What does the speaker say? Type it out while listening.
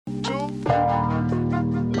The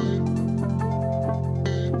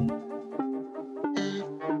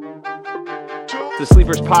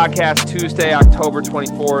Sleepers Podcast, Tuesday, October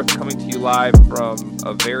 24th, coming to you live from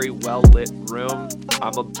a very well-lit room.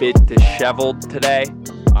 I'm a bit disheveled today.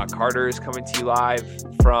 Carter is coming to you live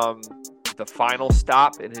from the final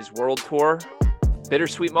stop in his world tour.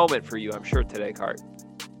 Bittersweet moment for you, I'm sure, today, Cart.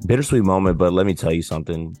 Bittersweet moment, but let me tell you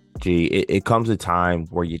something, G. It comes a time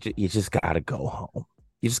where you just got to go home.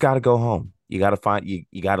 You just got to go home. You got to find,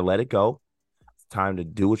 you got to let it go. It's time to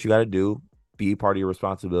do what you got to do, be part of your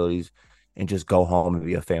responsibilities, and just go home and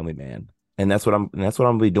be a family man. And that's what I'm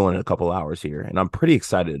gonna be doing in a couple hours here. And I'm pretty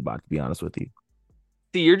excited about it, to be honest with you.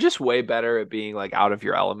 See, you're just way better at being like out of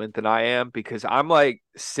your element than I am, because I'm like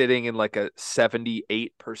sitting in like a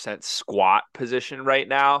 78% squat position right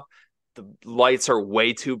now. The lights are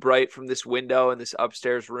way too bright from this window in this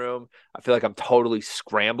upstairs room. I feel like I'm totally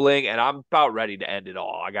scrambling and I'm about ready to end it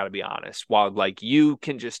all. I got to be honest. While like you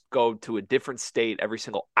can just go to a different state every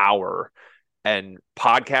single hour and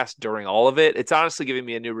podcast during all of it, it's honestly giving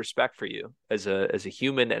me a new respect for you as a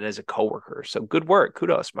human and as a coworker. So good work.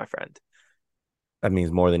 Kudos, my friend. That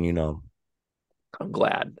means more than you know. I'm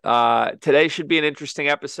glad. Today should be an interesting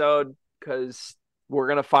episode because we're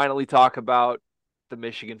going to finally talk about the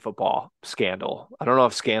Michigan football scandal. I don't know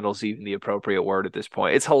if scandal is even the appropriate word at this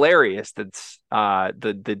point. It's hilarious. That's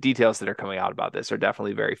the details that are coming out about this are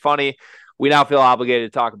definitely very funny. We now feel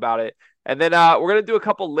obligated to talk about it. And then we're going to do a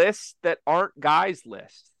couple lists that aren't Guy's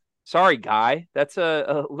list. Sorry, Guy. That's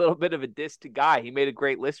a little bit of a diss to Guy. He made a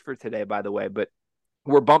great list for today, by the way, but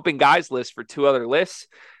we're bumping Guy's list for two other lists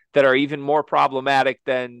that are even more problematic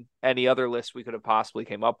than any other list we could have possibly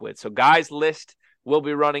came up with. So Guy's list will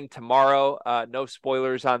be running tomorrow. No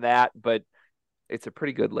spoilers on that, but it's a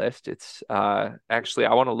pretty good list. It's actually,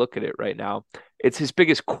 I want to look at it right now. It's his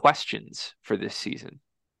biggest questions for this season.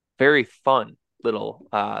 Very fun little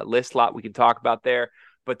list, lot we can talk about there.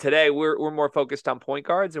 But today we're more focused on point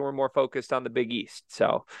guards and we're more focused on the Big East.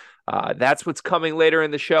 So that's what's coming later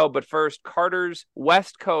in the show. But first, Carter's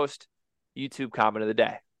West Coast YouTube comment of the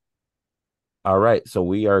day. All right, so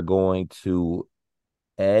we are going to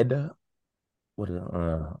Ed.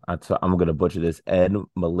 I'm going to butcher this. Ed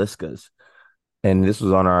Maliskas. And this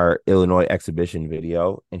was on our Illinois exhibition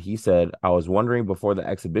video. And he said, I was wondering before the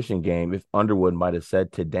exhibition game if Underwood might have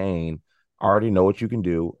said to Dane, I already know what you can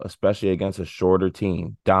do, especially against a shorter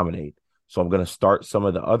team, dominate. So I'm going to start some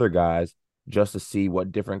of the other guys just to see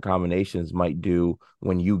what different combinations might do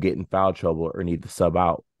when you get in foul trouble or need to sub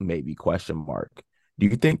out, maybe, question mark. Do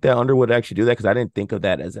you think that Underwood actually do that? Because I didn't think of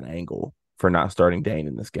that as an angle for not starting Dane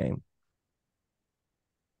in this game.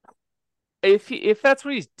 If that's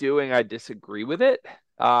what he's doing, I disagree with it.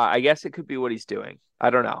 I guess it could be what he's doing. I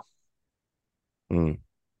don't know.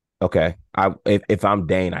 Okay. If I'm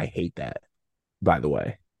Dane, I hate that, by the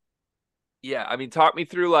way. Yeah, I mean, talk me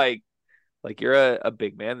through like you're a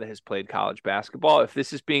big man that has played college basketball. If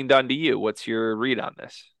this is being done to you, what's your read on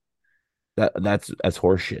this? That's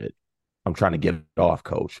horseshit. I'm trying to get it off,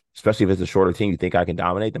 coach. Especially if it's a shorter team, you think I can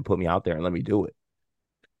dominate, then put me out there and let me do it.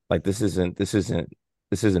 Like this isn't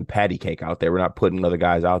patty cake out there. We're not putting other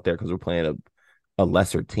guys out there because we're playing a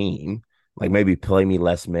lesser team. Like maybe play me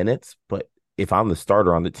less minutes, but if I'm the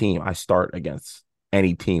starter on the team, I start against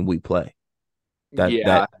any team we play.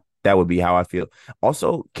 That would be how I feel.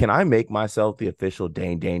 Also, can I make myself the official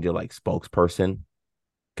Dane Danger like spokesperson?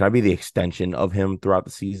 Can I be the extension of him throughout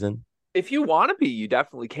the season? If you want to be, you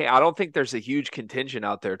definitely can. I don't think there's a huge contingent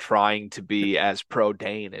out there trying to be as pro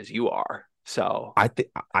Dane as you are. So I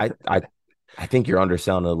think you're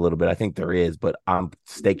underselling it a little bit. I think there is, but I'm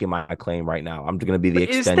staking my claim right now. I'm going to be the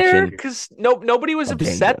Is there? extension. Because nobody was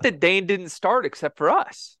upset that Dane didn't start except for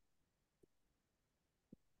us.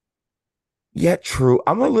 Yeah, true.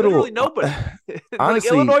 I'm a little literally nobody. Honestly,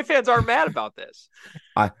 like Illinois fans aren't mad about this.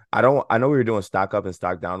 I know we were doing stock up and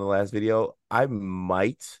stock down in the last video. I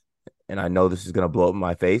might, and I know this is going to blow up in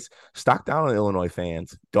my face, stock down on Illinois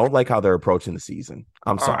fans. Don't like how they're approaching the season.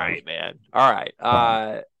 I'm sorry. All right, man. All right.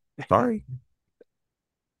 Sorry.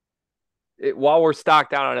 While we're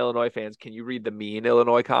stocked down on Illinois fans, can you read the mean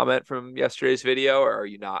Illinois comment from yesterday's video, or are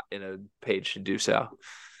you not in a page to do so?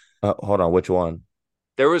 Hold on. Which one?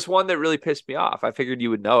 There was one that really pissed me off. I figured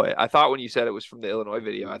you would know it. I thought when you said it was from the Illinois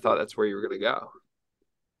video, I thought that's where you were going to go.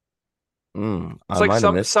 It's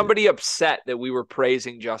like somebody upset that we were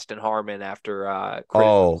praising Justin Harmon after yeah.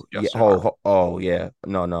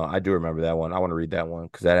 No, I do remember that one. I want to read that one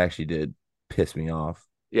because that actually did piss me off.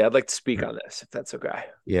 Yeah, I'd like to speak on this if that's okay.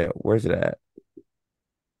 Yeah, where's it at?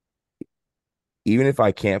 Even if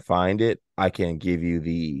I can't find it, I can give you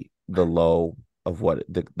the low of what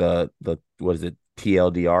the what is it,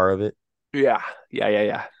 TLDR of it. Yeah. Yeah. Yeah.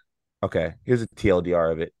 Yeah. Okay, here's a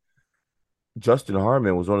TLDR of it. Justin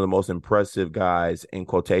Harmon was one of the most impressive guys in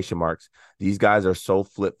quotation marks. These guys are so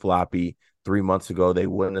flip floppy. 3 months ago, they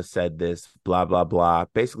wouldn't have said this, blah, blah, blah.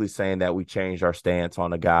 Basically saying that we changed our stance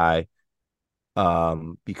on a guy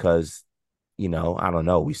because, I don't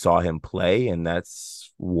know, we saw him play, and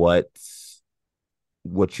that's what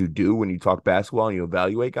you do when you talk basketball and you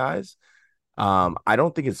evaluate guys. I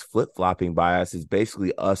don't think it's flip flopping by us. It's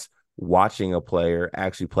basically us watching a player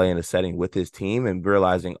actually play in a setting with his team and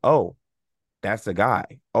realizing, oh, that's a guy.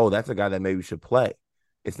 Oh, that's a guy that maybe should play.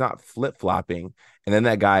 It's not flip flopping. And then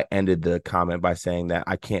that guy ended the comment by saying that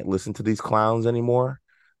I can't listen to these clowns anymore.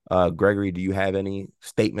 Gregory, do you have any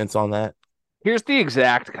statements on that? Here's the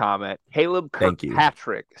exact comment. Caleb Thank you.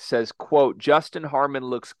 Kirkpatrick says, quote, Justin Harmon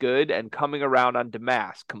looks good and coming around on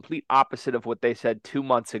Damas, complete opposite of what they said 2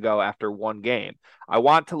 months ago after one game. I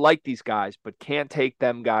want to like these guys, but can't take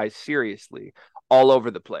them guys seriously. All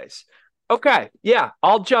over the place. Okay, yeah,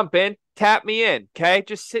 I'll jump in. Tap me in, okay?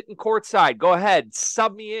 Just sitting courtside. Go ahead.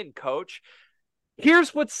 Sub me in, coach.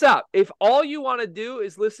 Here's what's up. If all you want to do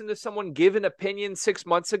is listen to someone give an opinion 6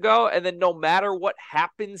 months ago, and then no matter what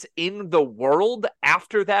happens in the world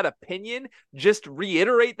after that opinion, just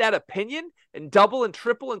reiterate that opinion and double and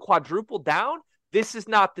triple and quadruple down, this is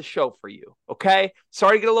not the show for you. Okay.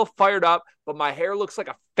 Sorry to get a little fired up, but my hair looks like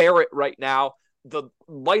a ferret right now. The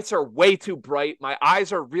lights are way too bright. My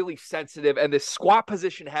eyes are really sensitive, and this squat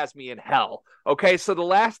position has me in hell. Okay. So the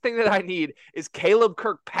last thing that I need is Caleb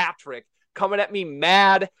Kirkpatrick coming at me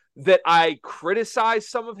mad that I criticized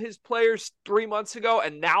some of his players 3 months ago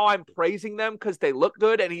and now I'm praising them because they look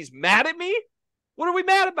good and he's mad at me? What are we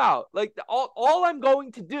mad about? Like, all I'm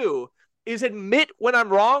going to do is admit when I'm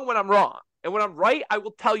wrong, when I'm wrong. And when I'm right, I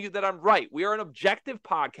will tell you that I'm right. We are an objective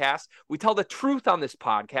podcast. We tell the truth on this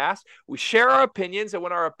podcast. We share our opinions. And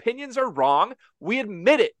when our opinions are wrong, we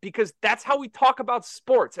admit it because that's how we talk about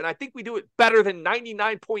sports. And I think we do it better than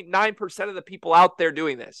 99.9% of the people out there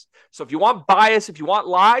doing this. So if you want bias, if you want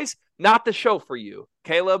lies, not the show for you,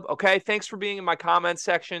 Caleb. Okay. Thanks for being in my comments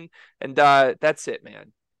section. And that's it,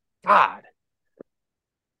 man. God.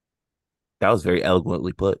 That was very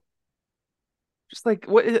eloquently put. Just like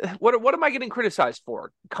what am I getting criticized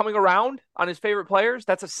for? Coming around on his favorite players?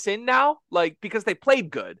 That's a sin now? Like because they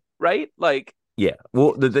played good, right? Like Yeah.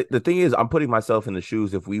 Well, the thing is, I'm putting myself in the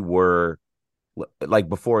shoes if we were like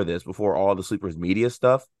before all the sleepers media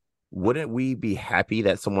stuff, wouldn't we be happy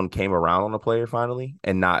that someone came around on a player finally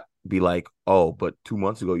and not be like, oh, but 2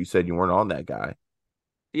 months ago you said you weren't on that guy?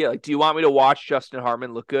 yeah, like do you want me to watch Justin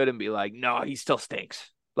Harmon look good and be like, "No, he still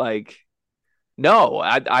stinks." Like no,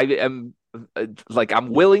 I am like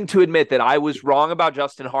I'm willing to admit that I was wrong about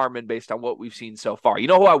Justin Harmon based on what we've seen so far. You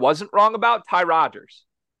know who I wasn't wrong about? Ty Rodgers.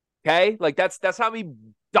 Okay. Like that's not me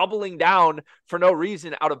doubling down for no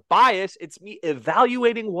reason out of bias. It's me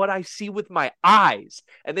evaluating what I see with my eyes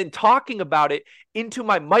and then talking about it into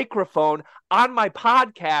my microphone on my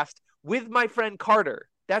podcast with my friend Carter.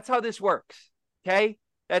 That's how this works. Okay.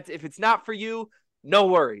 That's if it's not for you, no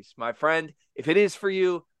worries, my friend. If it is for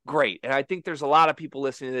you, great. And I think there's a lot of people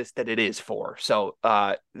listening to this that it is for. So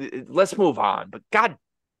let's move on. But God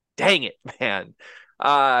dang it, man.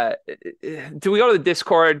 Uh, do we go to the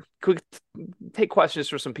Discord? Could we take questions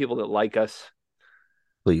from some people that like us?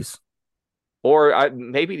 Please. Or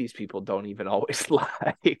maybe these people don't even always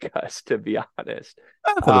like us, to be honest.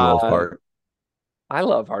 For the most Uh, part. I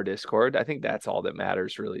love our Discord. I think that's all that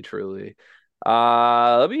matters, really, truly.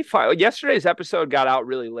 Let me find. Yesterday's episode got out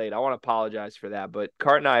really late. I want to apologize for that, but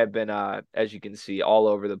Cart and I have been, as you can see, all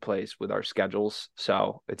over the place with our schedules,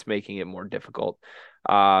 so it's making it more difficult.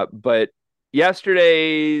 But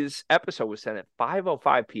yesterday's episode was sent at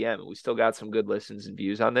 5:05 p.m. and we still got some good listens and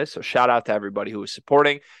views on this. So shout out to everybody who was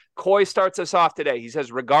supporting. Coy starts us off today. He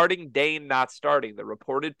says, regarding Dane not starting, the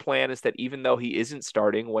reported plan is that even though he isn't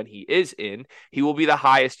starting when he is in, he will be the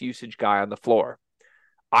highest usage guy on the floor.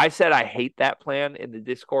 I said I hate that plan in the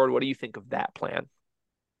Discord. What do you think of that plan?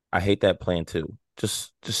 I hate that plan too.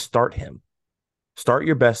 Just start him. Start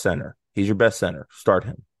your best center. He's your best center. Start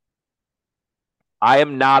him. I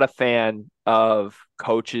am not a fan of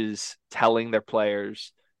coaches telling their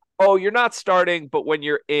players, "Oh, you're not starting, but when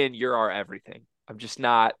you're in, you're our everything." I'm just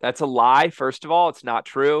not. That's a lie. First of all, it's not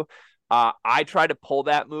true. I tried to pull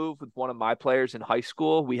that move with one of my players in high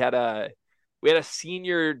school. We had a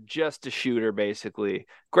senior, just a shooter, basically.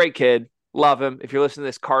 Great kid, Love him. If you're listening to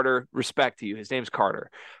this, Carter, respect to you. His name's Carter.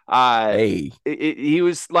 Uh, Hey, he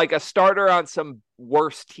was like a starter on some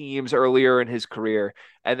worse teams earlier in his career.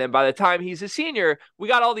 And then by the time he's a senior, we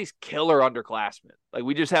got all these killer underclassmen. Like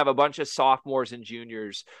we just have a bunch of sophomores and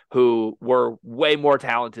juniors who were way more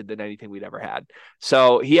talented than anything we'd ever had.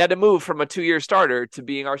 So he had to move from a 2-year starter to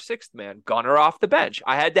being our sixth man, gunner off the bench.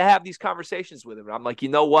 I had to have these conversations with him. And I'm like, you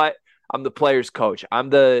know what? I'm the player's coach.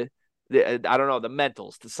 I'm I don't know, the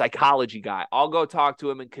mentals, the psychology guy. I'll go talk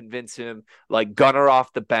to him and convince him like gunner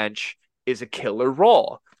off the bench is a killer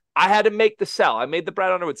role. I had to make the sell. I made the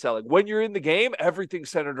Brad Underwood sell. Like when you're in the game, everything's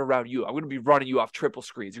centered around you. I'm going to be running you off triple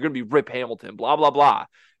screens. You're going to be Rip Hamilton, blah, blah, blah.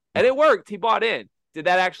 And it worked. He bought in. Did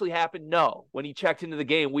that actually happen? No. When he checked into the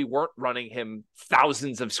game, we weren't running him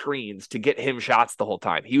thousands of screens to get him shots the whole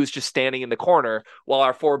time. He was just standing in the corner while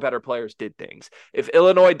our four better players did things. If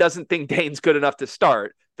Illinois doesn't think Dane's good enough to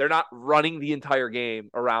start, they're not running the entire game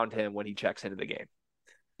around him when he checks into the game.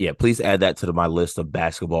 yeah, please add that to my list of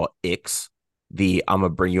basketball icks. I'm gonna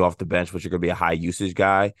bring you off the bench, but you're gonna be a high usage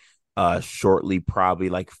guy. Shortly, probably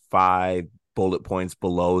like 5 bullet points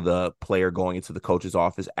below the player going into the coach's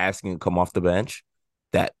office asking to come off the bench.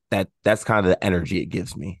 That's kind of the energy it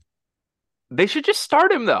gives me. They should just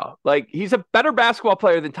start him though. Like he's a better basketball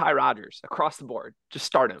player than Ty Rodgers across the board. Just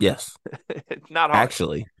start him. Yes, It's not hard.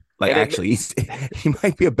 actually, like And actually, he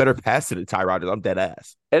might be a better passer than Ty Rodgers. I'm dead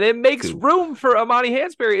ass it makes too. room for Amani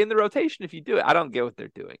Hansberry in the rotation if you do it. I don't get what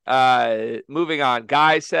they're doing. Moving on.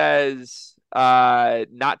 Guy says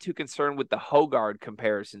not too concerned with the Hogard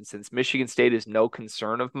comparison since Michigan State is no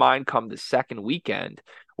concern of mine come the second weekend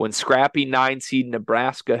when scrappy 9 seed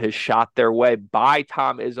Nebraska has shot their way by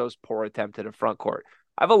Tom Izzo's poor attempt at a front court.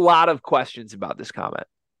 I have a lot of questions about this comment.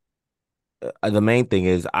 The main thing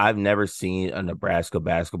is I've never seen a Nebraska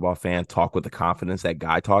basketball fan talk with the confidence that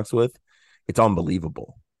Guy talks with. It's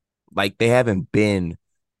unbelievable. Like they haven't been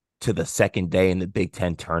to the second day in the Big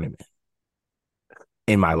Ten tournament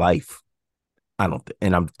in my life.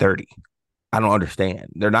 And I'm 30. I don't understand.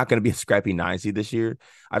 They're not going to be a scrappy 9 seed this year.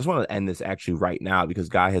 I just want to end this actually right now because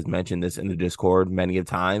Guy has mentioned this in the Discord many of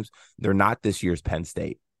times. They're not this year's Penn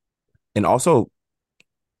State. And also,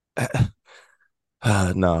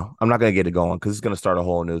 no, I'm not going to get it going because it's going to start a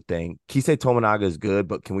whole new thing. Kisei Tominaga is good,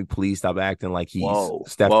 but can we please stop acting like he's Whoa,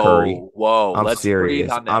 Steph Curry? whoa. I'm Let's breathe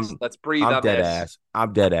serious. on this. Let's breathe I'm on dead this. ass.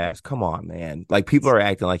 I'm dead ass. Come on, man. Like people are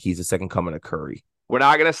acting like he's the second coming of Curry. We're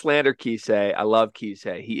not going to slander Kisei. I love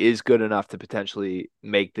Kisei. He is good enough to potentially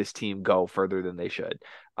make this team go further than they should.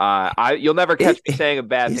 You'll never catch me saying a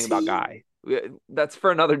bad thing about Guy. That's for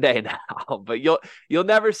another day now. But you'll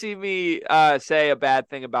never see me say a bad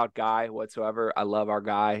thing about Guy whatsoever. I love our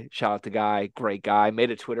Guy. Shout out to Guy, great guy.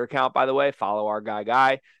 Made a Twitter account by the way. Follow our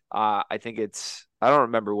Guy. I think I don't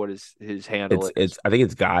remember what his handle is. It's I think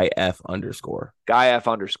it's Guy F underscore. Guy F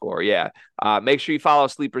underscore. Yeah. Make sure you follow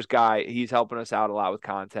Sleepers Guy. He's helping us out a lot with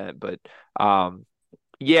content. But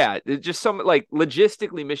yeah, it's just some like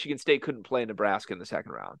logistically, Michigan State couldn't play Nebraska in the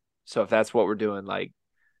second round. So if that's what we're doing, like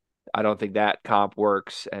I don't think that comp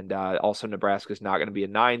works. And also Nebraska's not going to be a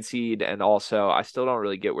 9 seed. And also I still don't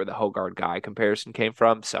really get where the Hogard Guy comparison came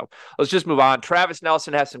from. So let's just move on. Travis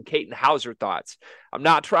Nelson has some Katin Hauser thoughts. I'm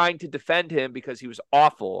not trying to defend him because he was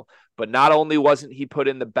awful, but not only wasn't he put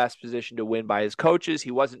in the best position to win by his coaches,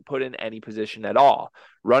 he wasn't put in any position at all.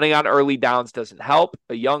 Running on early downs doesn't help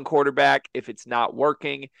a young quarterback if it's not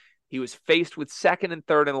working. He was faced with second and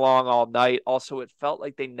third and long all night. Also, it felt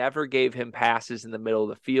like they never gave him passes in the middle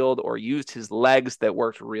of the field or used his legs that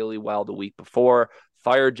worked really well the week before.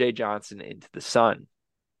 Fire Jay Johnson into the sun.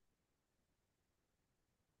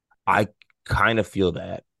 I kind of feel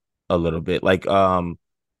that a little bit. Like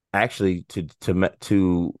actually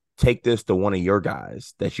to take this to one of your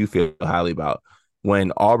guys that you feel highly about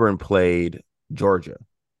when Auburn played Georgia.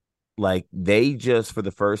 Like they just for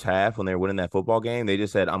the first half when they were winning that football game, they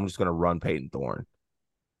just said, I'm just gonna run Peyton Thorne.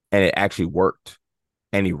 And it actually worked.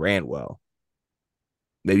 And he ran well.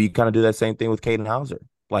 Maybe you kind of do that same thing with Katin Hauser.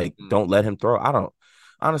 Like, don't let him throw. I don't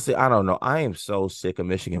know. I am so sick of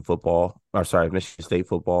Michigan State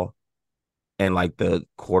football and like the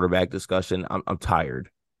quarterback discussion. I'm tired.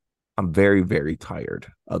 I'm very, very tired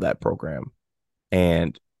of that program.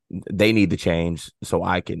 And they need to change so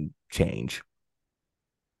I can change.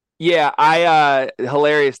 Yeah, I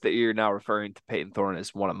hilarious that you're now referring to Peyton Thorne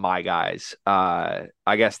as one of my guys. I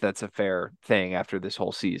guess that's a fair thing after this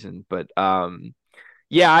whole season. But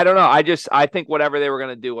yeah, I don't know. I think whatever they were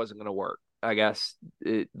gonna do wasn't gonna work. I guess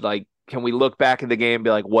like can we look back at the game and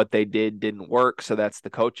be like what they did didn't work, so that's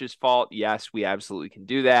the coach's fault? Yes, we absolutely can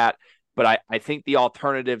do that. But I think the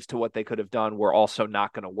alternatives to what they could have done were also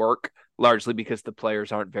not going to work, largely because the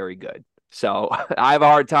players aren't very good. So I have a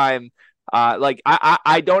hard time.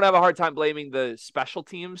 I don't have a hard time blaming the special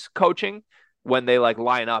teams coaching when they like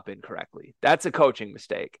line up incorrectly. That's a coaching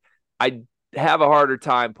mistake. I have a harder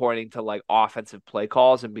time pointing to like offensive play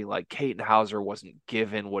calls and being like Caden Hauser wasn't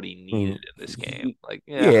given what he needed Mm. in this game. Like,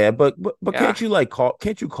 yeah, Yeah, but yeah.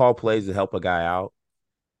 can't you call plays to help a guy out?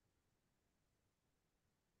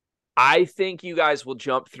 I think you guys will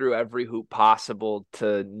jump through every hoop possible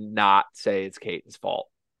to not say it's Caden's fault,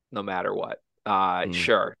 no matter what. Mm.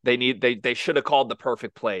 Sure, they should have called the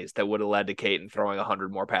perfect plays that would have led to Caden throwing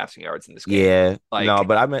 100 more passing yards in this game. Yeah, no, Like,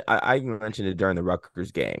 but I mentioned it during the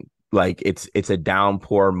Rutgers game. Like it's a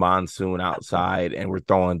downpour monsoon outside, and we're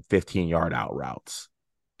throwing 15-yard out routes.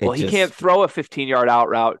 well, It he can't just throw a 15-yard out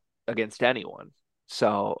route against anyone.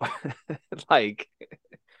 So, like,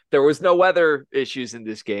 there was no weather issues in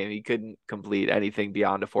this game. He couldn't complete anything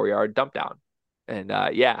beyond a 4-yard dump down. And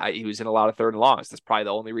yeah, he was in a lot of third and longs. That's probably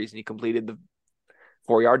the only reason he completed the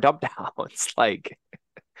 4-yard dump downs. Like,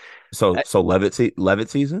 so Levitt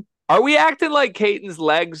season? are we acting like Caden's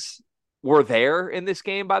legs were there in this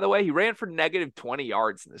game? By the way, he ran for negative 20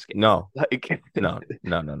 yards in this game. No, Like, no.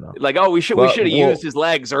 like, oh, we Well, should have used well, his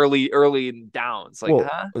legs early in downs. Like, well.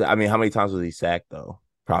 huh? I mean, how many times was he sacked though?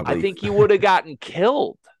 I Probably. think he would have gotten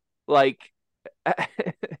killed. Like,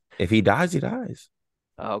 If he dies, he dies.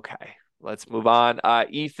 okay, let's move on.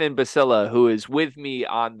 Ethan Basilla, who is with me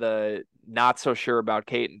on the not so sure about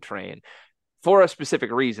Caden train for a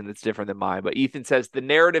specific reason that's different than mine. But Ethan says the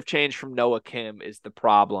narrative change from Noah Kim is the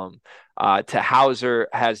problem. To Hauser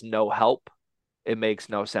has no help. It makes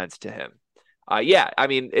no sense to him. Yeah, I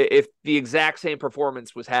mean, if the exact same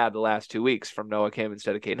performance was had the last 2 weeks from Noah Kim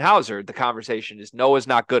instead of Caden Hauser, the conversation is Noah's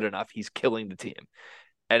not good enough. He's killing the team.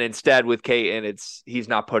 And instead with Caden, it's he's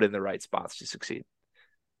not put in the right spots to succeed.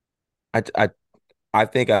 I I I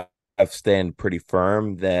think I've stand pretty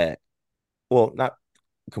firm that, well, not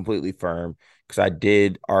completely firm, because I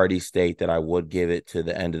did already state that I would give it to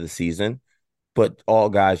the end of the season, but all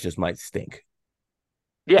guys just might stink,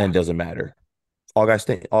 Yeah, and it doesn't matter. All guys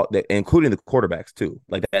stink, including the quarterbacks too.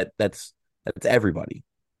 Like that's everybody.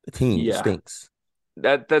 The team yeah. stinks.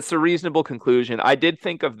 That's a reasonable conclusion. I did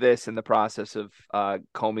think of this in the process of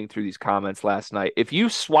combing through these comments last night. If you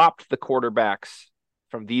swapped the quarterbacks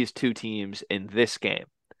from these two teams in this game,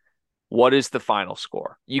 what is the final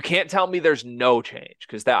score? You can't tell me there's no change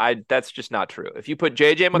because that's just not true. If you put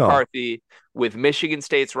JJ No, McCarthy with Michigan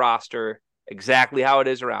State's roster exactly how it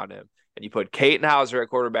is around him, and you put Caden Hauser at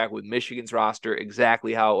quarterback with Michigan's roster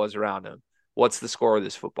exactly how it was around him, what's the score of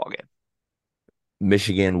this football game?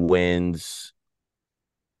 Michigan wins.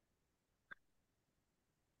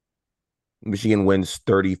 Michigan wins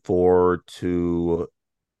 34-14.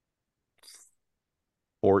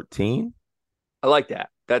 I like that.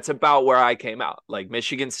 That's about where I came out. Like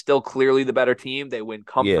Michigan's still clearly the better team. They win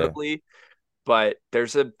Yeah. comfortably, but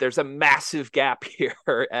there's a massive gap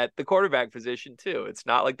here at the quarterback position too. It's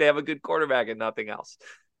not like they have a good quarterback and nothing else.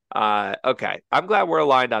 Okay. I'm glad we're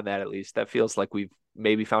aligned on that at least. That feels like we've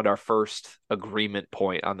maybe found our first agreement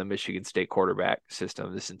point on the Michigan State quarterback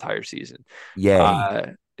system this entire season.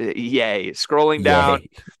 Yay. Yay. Scrolling down, Yay.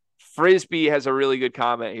 Frisbee has a really good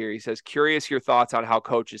comment here. He says, curious your thoughts on how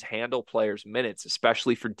coaches handle players' minutes,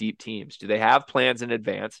 especially for deep teams. Do they have plans in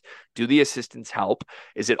advance? Do the assistants help?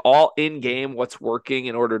 Is it all in game what's working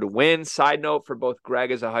in order to win? Side note for both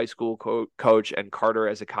Greg as a high school coach and Carter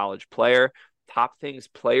as a college player, top things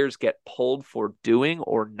players get pulled for doing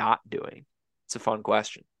or not doing? It's a fun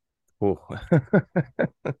question. Ooh.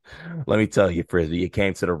 Let me tell you, Frisbee, you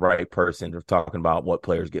came to the right person of talking about what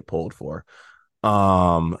players get pulled for.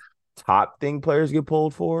 Um, Top thing players get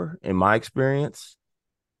pulled for, in my experience,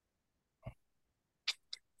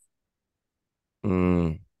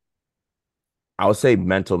 mm, I would say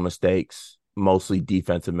mental mistakes, mostly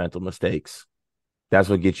defensive mental mistakes. That's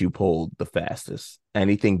what gets you pulled the fastest.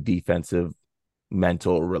 Anything defensive,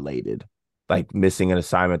 mental related, like missing an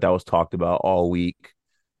assignment that was talked about all week,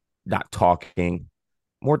 not talking,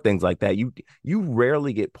 more things like that. You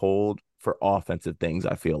rarely get pulled for offensive things,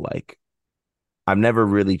 I feel like. I've never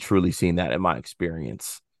really truly seen that in my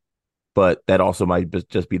experience, but that also might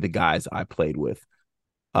just be the guys I played with.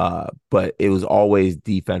 But it was always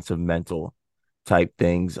defensive mental type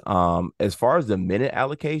things. As far as the minute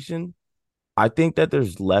allocation, I think that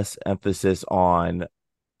there's less emphasis on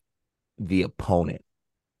the opponent,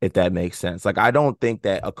 if that makes sense. Like I don't think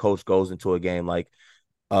that a coach goes into a game like,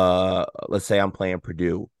 let's say I'm playing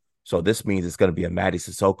Purdue. So this means it's going to be a Maddie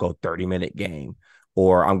Sissoko 30-minute game,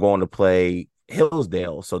 or I'm going to play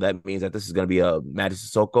Hillsdale. So that means that this is going to be a Maddie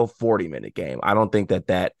Sissoko 40-minute game. I don't think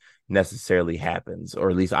that necessarily happens, or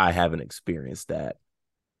at least I haven't experienced that.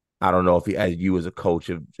 I don't know if he, as you as a coach,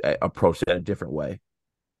 have approached that a different way.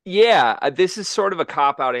 Yeah, this is sort of a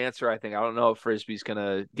cop-out answer, I think. I don't know if Frisbee's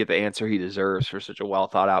gonna get the answer he deserves for such a well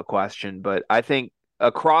thought out question, but I think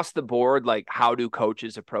across the board, like how do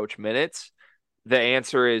coaches approach minutes? The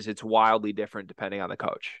answer is it's wildly different depending on the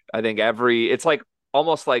coach. I think it's like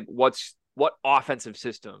almost like what offensive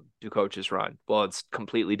system do coaches run? Well, it's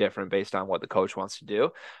completely different based on what the coach wants to do.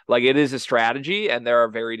 Like it is a strategy, and there are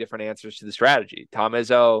very different answers to the strategy. Tom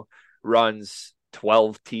Izzo runs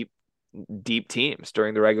 12 deep teams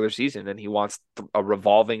during the regular season, and he wants a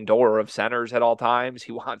revolving door of centers at all times.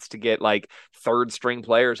 He wants to get like third string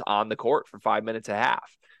players on the court for 5 minutes a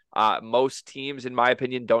half. Most teams, in my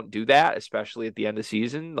opinion, don't do that, especially at the end of the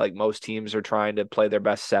season. Like most teams are trying to play their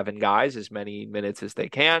best seven guys as many minutes as they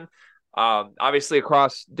can. Obviously,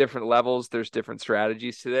 across different levels, there's different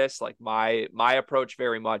strategies to this. Like my approach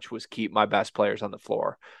very much was keep my best players on the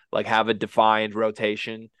floor, like have a defined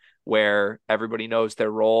rotation where everybody knows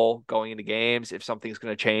their role going into games. If something's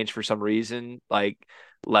going to change for some reason, like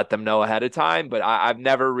let them know ahead of time. But I've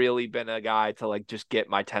never really been a guy to like just get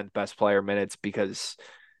my 10th best player minutes because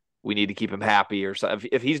we need to keep him happy or something.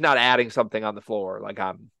 If he's not adding something on the floor, like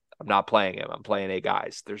I'm not playing him. I'm playing eight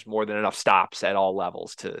guys. There's more than enough stops at all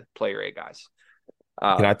levels to play your eight guys.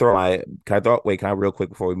 Can I Um, throw my? Can I throw? Wait, can I real quick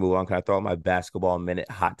before we move on? Can I throw out my basketball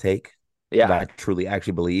minute hot take that yeah, I truly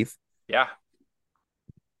actually believe? yeah.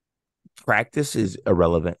 Practice is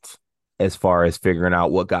irrelevant as far as figuring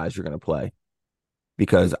out what guys you're going to play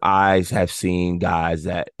because I have seen guys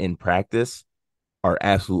that in practice are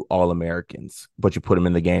absolute all Americans, but you put them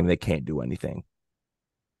in the game, they can't do anything.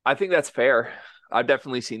 I think that's fair. I've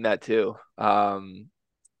definitely seen that too.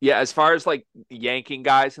 Yeah, as far as like yanking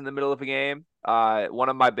guys in the middle of a game, one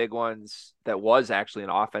of my big ones that was actually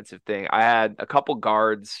an offensive thing. I had a couple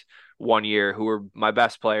guards one year who were my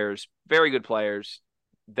best players, very good players.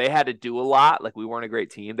 They had to do a lot. Like we weren't a great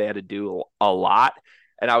team. They had to do a lot.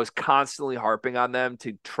 And I was constantly harping on them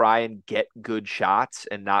to try and get good shots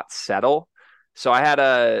and not settle. So I had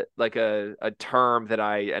a term that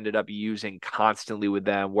I ended up using constantly with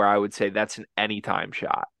them where I would say that's an anytime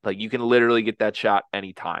shot. Like you can literally get that shot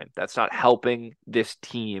anytime. That's not helping this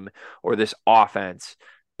team or this offense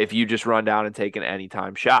if you just run down and take an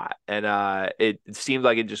anytime shot. And it seemed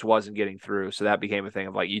like it just wasn't getting through. So that became a thing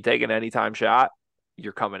of like you take an anytime shot,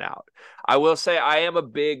 you're coming out. I will say I am a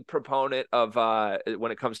big proponent of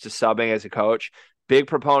when it comes to subbing as a coach, big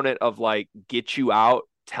proponent of like get you out,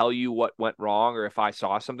 tell you what went wrong, or if I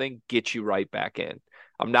saw something, get you right back in.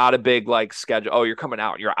 I'm not a big like schedule. Oh, you're coming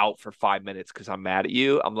out. You're out for 5 minutes because I'm mad at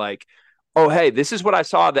you. I'm like, oh, hey, this is what I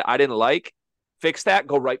saw that I didn't like. Fix that.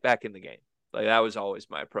 Go right back in the game. Like that was always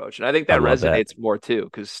my approach, and I think I that love that. resonates more too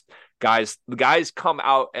because guys come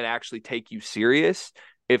out and actually take you serious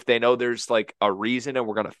if they know there's like a reason and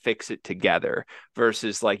we're gonna fix it together.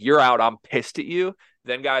 Versus like you're out, I'm pissed at you.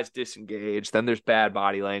 Then guys disengage. Then there's bad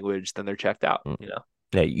body language. Then they're checked out. Mm. You know.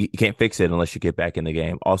 Yeah, you can't fix it unless you get back in the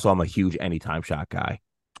game. Also, I'm a huge anytime shot guy.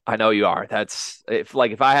 I know you are. That's if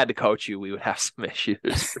I had to coach you, we would have some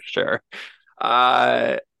issues for sure.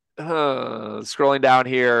 Uh, Scrolling down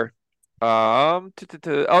here. Oh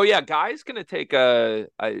yeah, guy's gonna take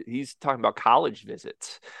he's talking about college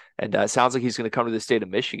visits, and sounds like he's gonna come to the state of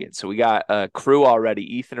Michigan. So we got a crew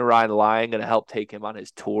already. Ethan and Ryan Lyon gonna help take him on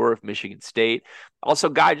his tour of Michigan State. Also,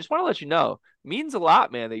 guy, just want to let you know, means a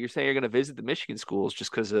lot, man, that you're saying you're gonna visit the Michigan schools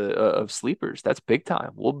just because of sleepers. That's big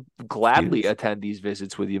time. We'll gladly Huge. attend these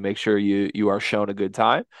visits with you. Make sure you are shown a good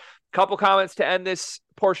time. Couple comments to end this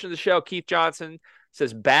portion of the show. Keith Johnson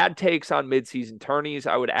says bad takes on midseason tourneys.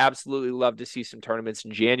 I would absolutely love to see some tournaments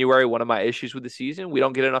in January. One of my issues with the season, we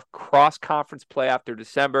don't get enough cross-conference play after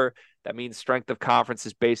December. That means strength of conference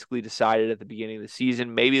is basically decided at the beginning of the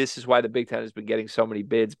season. Maybe this is why the Big Ten has been getting so many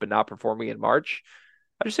bids but not performing in March.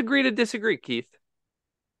 I just agree to disagree, Keith.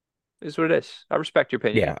 This is what it is. I respect your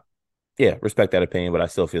opinion. Yeah, yeah, respect that opinion, but I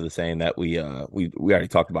still feel the same that we already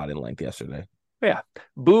talked about in length yesterday. Yeah.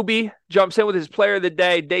 Booby jumps in with his player of the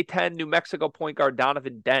day, day 10, New Mexico point guard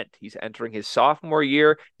Donovan Dent. He's entering his sophomore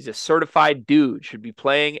year. He's a certified dude, should be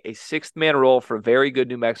playing a sixth man role for a very good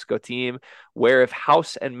New Mexico team, where if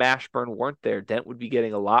House and Mashburn weren't there, Dent would be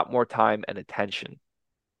getting a lot more time and attention.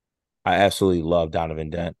 I absolutely love Donovan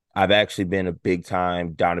Dent. I've actually been a big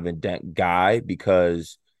time Donovan Dent guy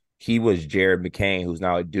because he was Jared McCain, who's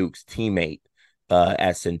now at Duke's teammate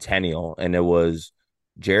at Centennial, and it was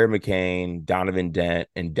Jared McCain, Donovan Dent,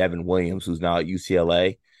 and Devin Williams, who's now at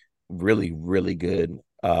UCLA. Really, really good.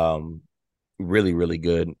 Really, really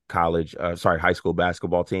good high school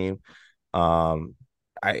basketball team.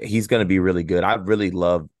 He's going to be really good. I really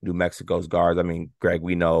love New Mexico's guards. I mean, Greg,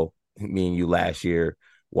 we know me and you last year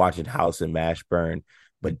watching House and Mashburn.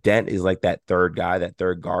 But Dent is like that third guy, that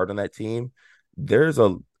third guard on that team.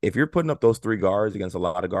 If you're putting up those three guards against a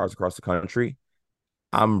lot of guards across the country,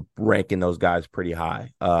 I'm ranking those guys pretty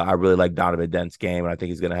high. I really like Donovan Dent's game, and I think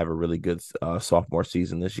he's going to have a really good sophomore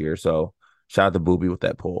season this year. So shout out to Booby with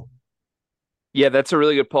that pull. Yeah, that's a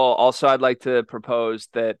really good poll. Also, I'd like to propose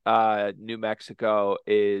that New Mexico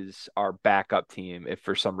is our backup team if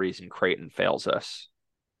for some reason Creighton fails us.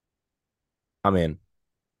 I'm in.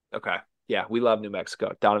 Okay. Yeah, we love New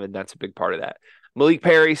Mexico. Donovan, that's a big part of that. Malik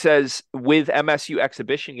Perry says, with MSU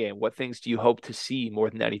exhibition game, what things do you hope to see more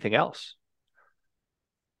than anything else?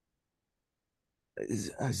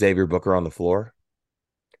 Is Xavier Booker on the floor?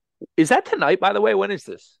 Is that tonight, by the way? When is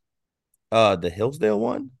this? The Hillsdale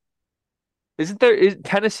one? Isn't there is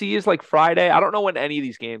Tennessee is like Friday? I don't know when any of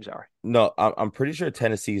these games are. No, I'm pretty sure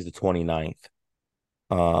Tennessee is the 29th.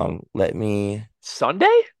 Let me.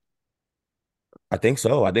 Sunday? I think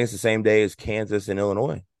so. I think it's the same day as Kansas and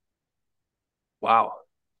Illinois. Wow.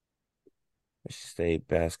 State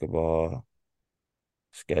basketball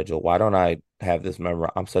schedule. Why don't I have this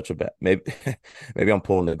memorized? I'm such a bad. Maybe, maybe I'm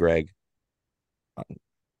pulling the Greg.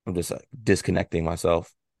 I'm just disconnecting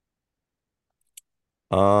myself.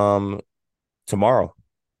 Um, Tomorrow,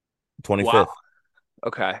 Wow. 25th.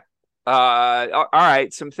 Okay. All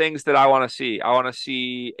right. Some things that I want to see. I want to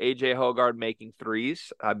see AJ Hogard making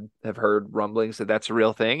threes. I have heard rumblings that that's a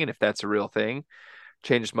real thing, and if that's a real thing,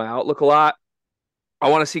 changes my outlook a lot. I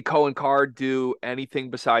want to see Cohen Card do anything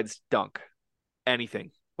besides dunk.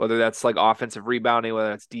 Anything, whether that's like offensive rebounding, whether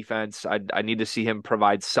that's defense. I need to see him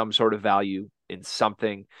provide some sort of value in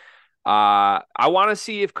something. I want to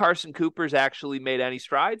see if Carson Cooper's actually made any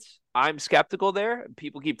strides. I'm skeptical there.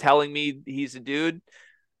 People keep telling me he's a dude.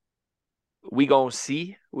 We gonna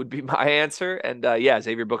see would be my answer. And yeah,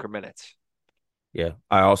 Xavier Booker minutes. Yeah.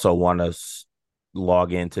 I also want to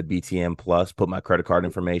log into BTM Plus, put my credit card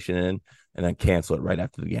information in, and then cancel it right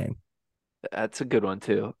after the game. That's a good one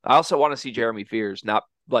too. I also want to see Jeremy Fears. Not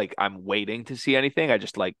like I'm waiting to see anything. I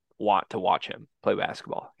just like want to watch him play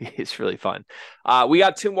basketball. It's really fun. We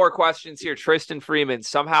got two more questions here. Tristan Freeman.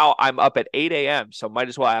 Somehow I'm up at 8 a.m., so might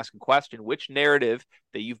as well ask a question. Which narrative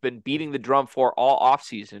that you've been beating the drum for all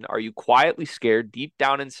offseason are you quietly scared deep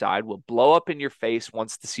down inside will blow up in your face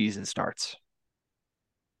once the season starts?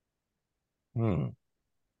 Hmm.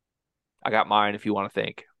 I got mine if you want to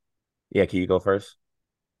think. Yeah, can you go first?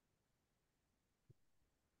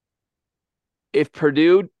 If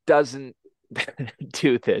Purdue doesn't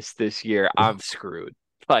do this year, I'm screwed.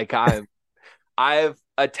 Like I've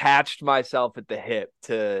attached myself at the hip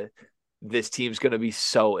to this team's going to be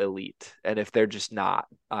so elite, and if they're just not,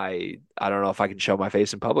 I don't know if I can show my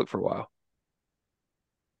face in public for a while.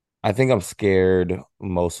 I think I'm scared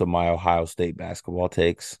most of my Ohio State basketball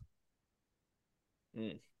takes.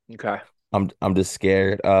 Mm, okay. I'm just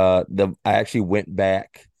scared. I actually went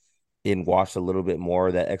back and watched a little bit more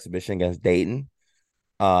of that exhibition against Dayton.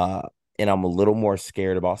 Uh, and I'm a little more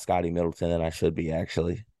scared about Scotty Middleton than I should be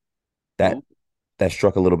actually. That Ooh. that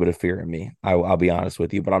struck a little bit of fear in me. I'll be honest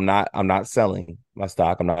with you, but I'm not selling my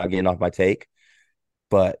stock. I'm not getting off my take.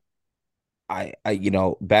 But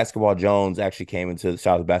Basketball Jones actually came into the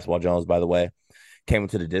shout out to Basketball Jones, by the way, came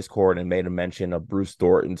into the Discord and made a mention of Bruce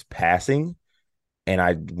Thornton's passing. And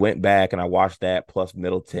I went back and I watched that plus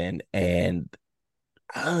Middleton and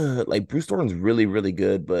like Bruce Thornton's really, really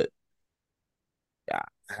good, but I,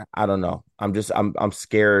 I don't know. I'm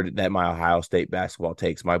scared that my Ohio State basketball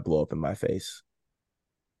takes might blow up in my face.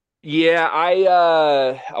 Yeah,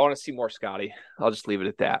 I want to see more Scotty. I'll just leave it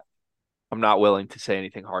at that. I'm not willing to say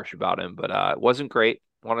anything harsh about him, but it wasn't great.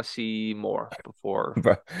 Want to see more before.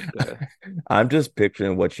 Bro, Uh, I'm just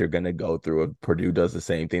picturing what you're gonna go through if Purdue does the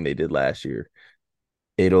same thing they did last year.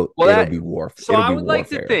 well, It'll that be war. so It'll I be would like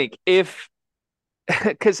to warfare. think if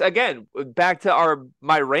because again, back to our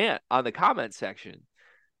my rant on the comment section,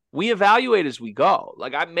 we evaluate as we go.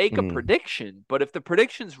 Like I make a Mm, prediction, but if the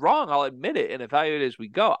prediction's wrong, I'll admit it and evaluate as we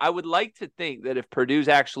go. I would like to think that if Purdue's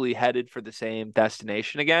actually headed for the same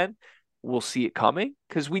destination again, we'll see it coming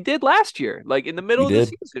because we did last year. Like in the middle we of the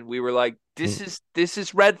did. season, we were like, Mm, this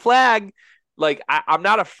is red flag. Like I'm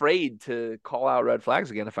not afraid to call out red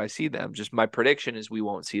flags again if I see them. Just my prediction is we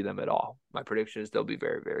won't see them at all. My prediction is they'll be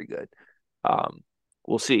very, very good. Um,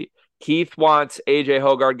 we'll see. Keith wants AJ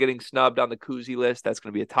Hogard getting snubbed on the koozie list. That's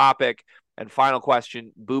going to be a topic. And final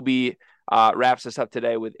question, Booby wraps us up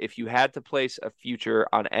today with if you had to place a future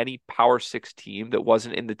on any Power Six team that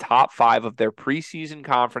wasn't in the top five of their preseason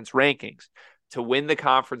conference rankings to win the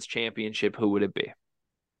conference championship, who would it be?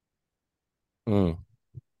 mm.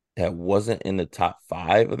 That wasn't in the top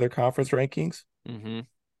five of their conference rankings. Mm-hmm.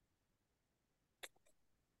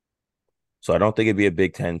 So I don't think it'd be a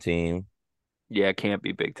Big Ten team. Yeah, it can't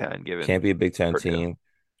be Big Ten Can't given be a Big Ten Purdue. team.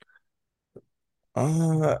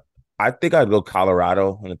 Uh, I think I'd go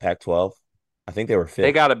Colorado in the Pac-12. I think they were They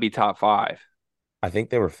fifth. got to be top five. I think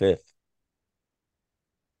they were fifth.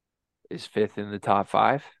 Is fifth in the top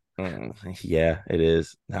five? Yeah, it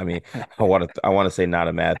is. I mean, I want to say not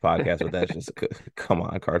a math podcast, but that's just come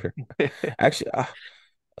on, Carter. Actually,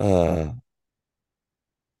 uh,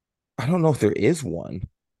 I don't know if there is one.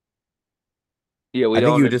 Yeah, we I think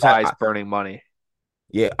you don't would just have. advise burning money.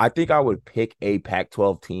 Yeah, I think I would pick a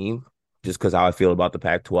Pac-12 team just because how I feel about the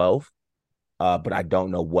Pac-12. But I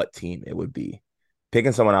don't know what team it would be.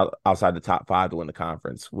 Picking someone outside the top five to win the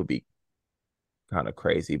conference would be kind of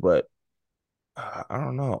crazy, but I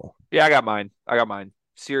don't know. Yeah, I got mine. I got mine. Who?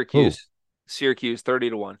 Syracuse. Syracuse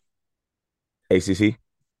 30-1. ACC?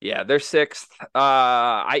 Yeah, they're sixth.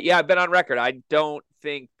 I've been on record. I don't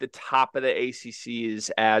think the top of the ACC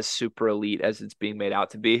is as super elite as it's being made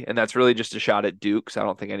out to be, and that's really just a shot at Duke. 'Cause I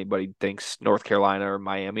don't think anybody thinks North Carolina or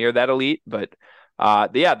Miami are that elite. But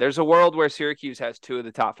yeah, there's a world where Syracuse has two of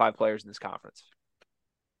the top five players in this conference.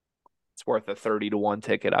 It's worth a 30-1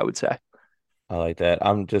 ticket, I would say. I like that.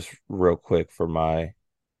 I'm just real quick for my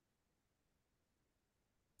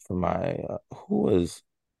who's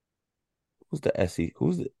the SEC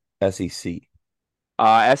who's the SEC?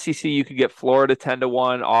 SEC, you could get Florida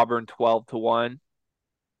 10-1, Auburn 12-1,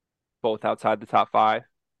 both outside the top five.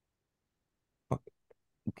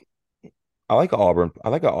 I like Auburn. I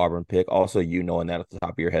like an Auburn pick. Also, you knowing that at the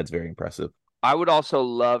top of your head is very impressive. I would also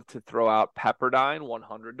love to throw out Pepperdine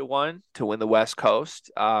 100-1 to win the West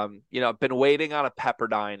Coast. I've been waiting on a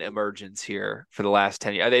Pepperdine emergence here for the last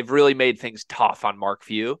 10 years. They've really made things tough on Mark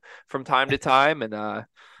Few from time to time. And I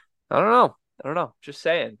don't know. I don't know. Just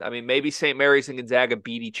saying. I mean, maybe St. Mary's and Gonzaga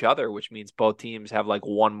beat each other, which means both teams have like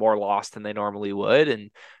one more loss than they normally would.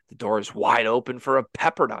 And the door is wide open for a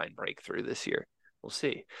Pepperdine breakthrough this year. We'll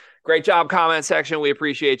see. Great job, comment section. We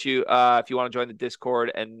appreciate you. If you want to join the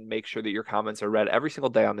Discord and make sure that your comments are read every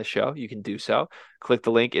single day on this show, you can do so. Click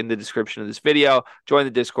the link in the description of this video. Join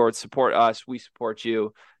the Discord. Support us. We support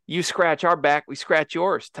you. You scratch our back, we scratch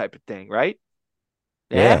yours type of thing, right?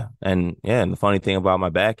 Yeah. And the funny thing about my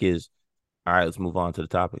back is, all right, let's move on to the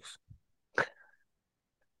topics.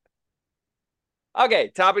 Okay,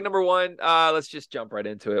 topic number one. Let's just jump right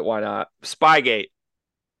into it. Why not? Spygate.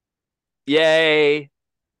 Yay.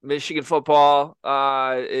 Michigan football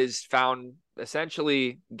is found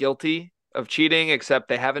essentially guilty of cheating, except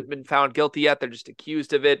they haven't been found guilty yet. They're just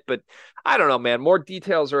accused of it. But I don't know, man. More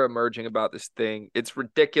details are emerging about this thing. It's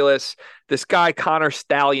ridiculous. This guy, Connor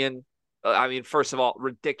Stallion, I mean, first of all,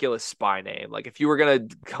 ridiculous spy name. Like, if you were going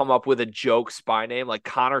to come up with a joke spy name, like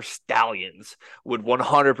Connor Stallions would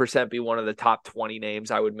 100% be one of the top 20 names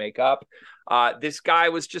I would make up. This guy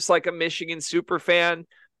was just like a Michigan super fan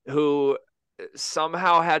who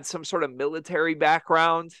somehow had some sort of military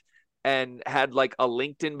background and had like a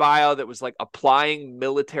LinkedIn bio that was like applying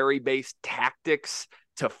military based tactics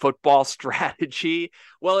to football strategy.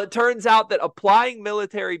 Well, it turns out that applying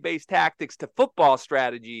military based tactics to football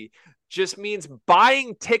strategy just means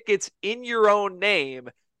buying tickets in your own name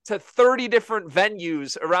to 30 different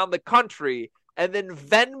venues around the country and then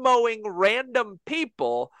Venmoing random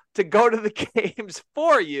people to go to the games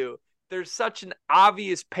for you. There's such an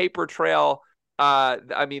obvious paper trail.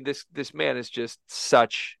 I mean, this man is just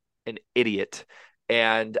such an idiot,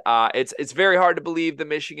 and it's very hard to believe the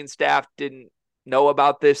Michigan staff didn't know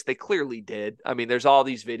about this. They clearly did. I mean, there's all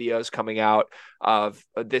these videos coming out of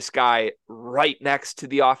this guy right next to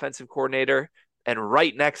the offensive coordinator and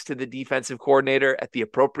right next to the defensive coordinator at the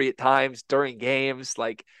appropriate times during games.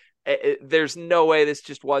 Like, there's no way this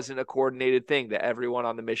just wasn't a coordinated thing that everyone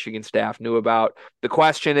on the Michigan staff knew about. The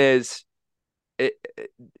question is,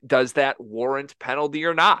 does that warrant penalty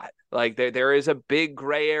or not? Like, there is a big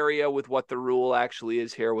gray area with what the rule actually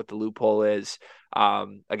is here, what the loophole is.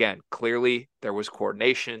 Again, clearly there was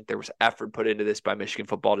coordination, there was effort put into this by Michigan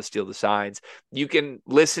football to steal the signs. You can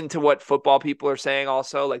listen to what football people are saying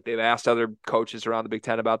also. Like, they've asked other coaches around the Big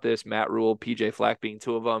Ten about this, Matt Rhule, PJ Fleck being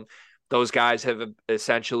two of them. Those guys have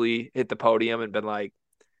essentially hit the podium and been like,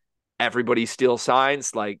 everybody steals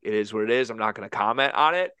signs. Like, it is what it is. I'm not going to comment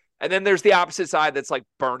on it. And then there's the opposite side that's like,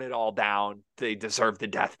 burn it all down. They deserve the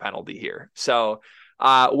death penalty here. So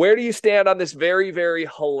where do you stand on this very, very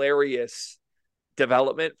hilarious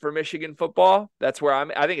development for Michigan football? That's where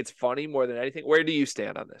I think it's funny more than anything. Where do you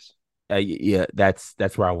stand on this? Yeah, that's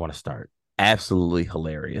where I want to start. Absolutely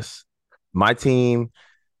hilarious. My team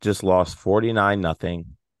just lost 49-0.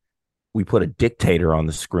 We put a dictator on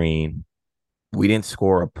the screen. We didn't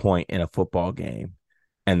score a point in a football game.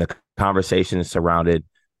 And the conversation is surrounded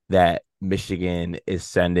that Michigan is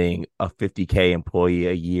sending a 50K employee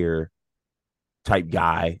a year type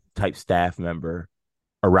guy, type staff member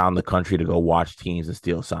around the country to go watch teams and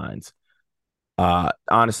steal signs.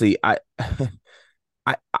 Honestly, I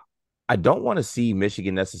I don't want to see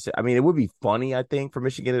Michigan necessarily. I mean, it would be funny, I think, for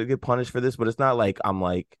Michigan to get punished for this, but it's not like I'm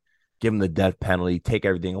like give them the death penalty, take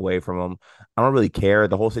everything away from them. I don't really care.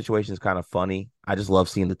 The whole situation is kind of funny. I just love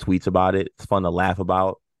seeing the tweets about it. It's fun to laugh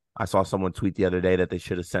about. I saw someone tweet the other day that they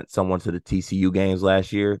should have sent someone to the TCU games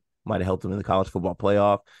last year. Might have helped them in the college football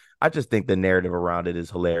playoff. I just think the narrative around it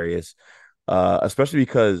is hilarious, especially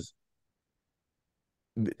because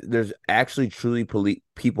there's actually truly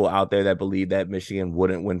people out there that believe that Michigan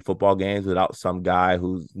wouldn't win football games without some guy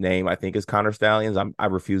whose name I think is Connor Stallions. I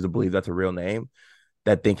refuse to believe that's a real name.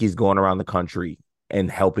 That think he's going around the country and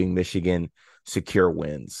helping Michigan secure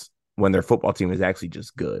wins when their football team is actually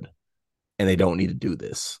just good and they don't need to do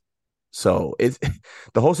this. So it's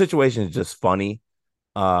the whole situation is just funny.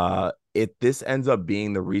 If this ends up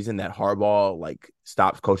being the reason that Harbaugh like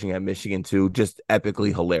stops coaching at Michigan too, just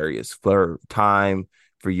epically hilarious for time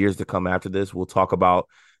for years to come after this. We'll talk about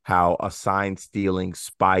how a sign stealing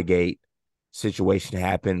Spygate situation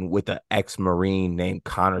happened with an ex-Marine named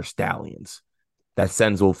Connor Stallions. That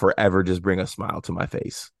sentence will forever just bring a smile to my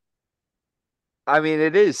face. I mean,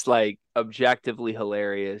 it is like objectively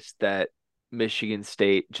hilarious that Michigan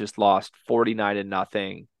State just lost 49 to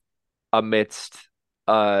nothing amidst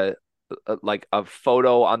like a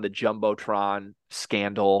photo on the Jumbotron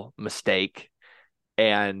scandal mistake.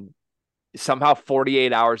 And somehow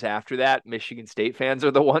 48 hours after that, Michigan State fans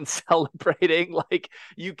are the ones celebrating. Like,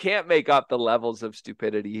 you can't make up the levels of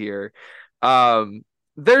stupidity here.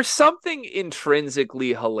 There's something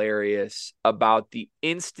intrinsically hilarious about the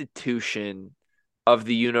institution of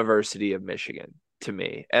the University of Michigan to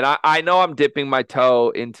me. And I know I'm dipping my toe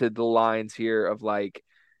into the lines here of like,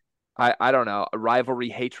 I don't know, a rivalry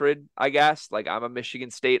hatred, I guess. Like, I'm a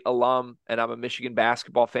Michigan State alum and I'm a Michigan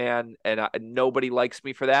basketball fan, and nobody likes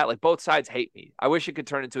me for that. Like, both sides hate me. I wish it could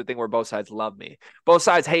turn into a thing where both sides love me. Both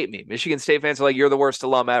sides hate me. Michigan State fans are like, you're the worst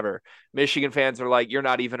alum ever. Michigan fans are like, you're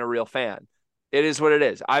not even a real fan. It is what it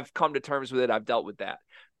is. I've come to terms with it. I've dealt with that.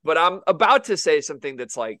 But I'm about to say something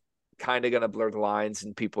that's like kind of going to blur the lines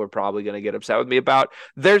and people are probably going to get upset with me about.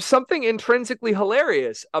 There's something intrinsically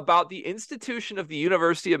hilarious about the institution of the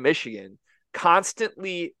University of Michigan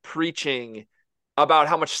constantly preaching about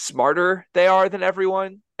how much smarter they are than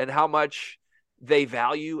everyone and how much they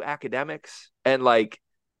value academics, and like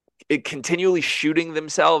it continually shooting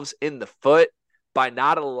themselves in the foot by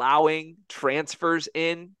not allowing transfers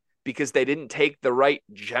in because they didn't take the right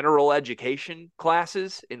general education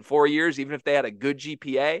classes in 4 years, even if they had a good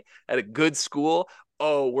GPA at a good school.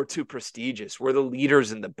 Oh, we're too prestigious. We're the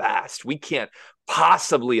leaders in the best. We can't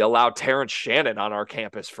possibly allow Terrence Shannon on our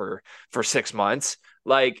campus for 6 months.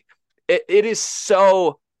 Like, it is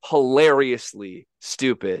so hilariously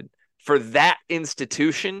stupid for that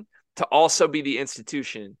institution to also be the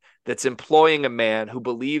institution that's employing a man who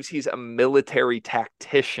believes he's a military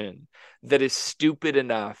tactician that is stupid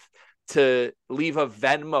enough to leave a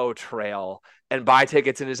Venmo trail and buy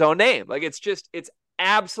tickets in his own name. Like, it's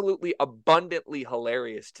absolutely abundantly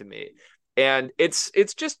hilarious to me. And it's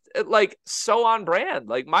just like so on brand.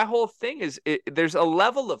 Like, my whole thing is there's a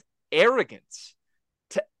level of arrogance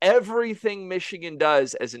to everything Michigan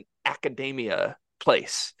does as an academia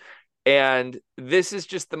place. And this is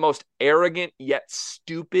just the most arrogant yet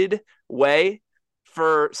stupid way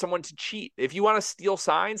for someone to cheat. If you want to steal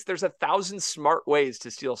signs, there's 1,000 smart ways to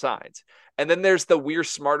steal signs. And then there's the we're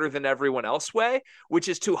smarter than everyone else way, which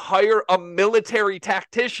is to hire a military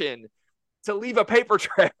tactician to leave a paper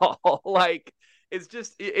trail. Like,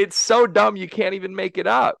 it's so dumb you can't even make it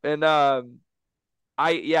up. And I'm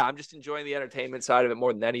just enjoying the entertainment side of it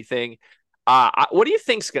more than anything. What do you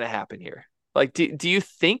think's going to happen here? Like, do you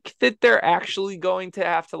think that they're actually going to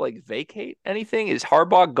have to like vacate anything? Is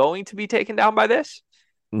Harbaugh going to be taken down by this?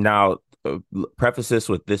 Now, preface this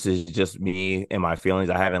with this is just me and my feelings.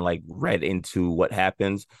 I haven't like read into what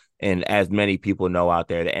happens. And as many people know out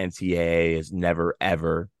there, the NCAA is never,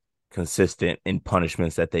 ever consistent in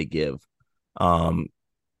punishments that they give.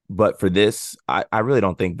 But for this, I really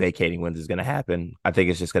don't think vacating wins is going to happen. I think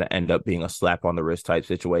it's just going to end up being a slap on the wrist type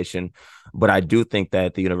situation. But I do think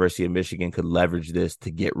that the University of Michigan could leverage this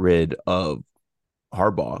to get rid of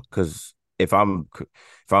Harbaugh, because if I'm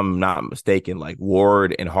not mistaken, like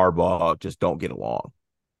Ward and Harbaugh just don't get along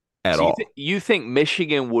at So all. you think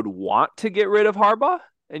Michigan would want to get rid of Harbaugh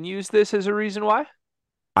and use this as a reason why?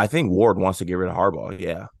 I think Ward wants to get rid of Harbaugh.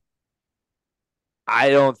 Yeah, I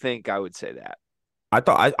don't think I would say that. I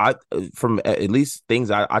thought I from at least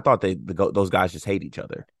things I thought those guys just hate each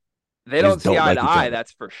other. They I don't just see don't eye to like each eye, other.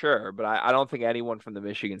 that's for sure. But I don't think anyone from the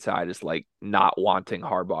Michigan side is like not wanting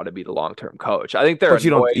Harbaugh to be the long term coach. I think they're But you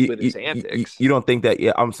don't annoyed with his antics. you don't think that?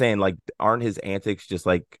 Yeah, I'm saying like, aren't his antics just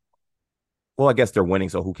like? Well, I guess they're winning,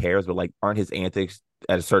 so who cares? But like, aren't his antics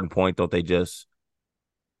at a certain point? Don't they just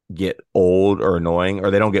get old or annoying,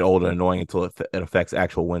 or they don't get old and annoying until it affects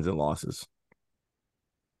actual wins and losses?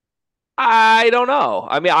 I don't know.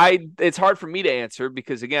 I mean, it's hard for me to answer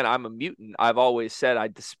because again, I'm a mutant. I've always said I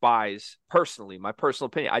despise personally, my personal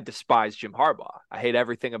opinion, I despise Jim Harbaugh. I hate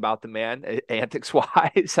everything about the man, antics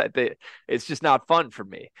wise. I think it's just not fun for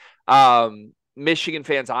me. Michigan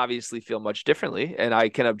fans obviously feel much differently, and I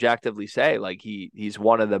can objectively say like he's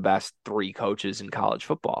one of the best three coaches in college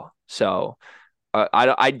football. So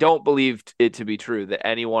I don't believe it to be true that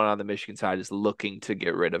anyone on the Michigan side is looking to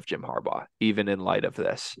get rid of Jim Harbaugh, even in light of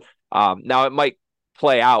this. Now it might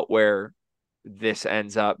play out where this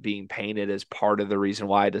ends up being painted as part of the reason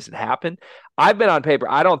why it doesn't happen. I've been on paper.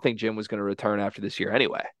 I don't think Jim was going to return after this year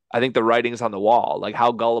anyway. I think the writing's on the wall. Like,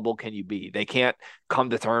 how gullible can you be? They can't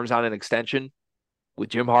come to terms on an extension with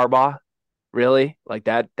Jim Harbaugh. Really? Like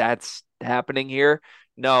that's happening here?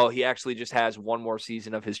 No, he actually just has one more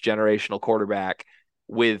season of his generational quarterback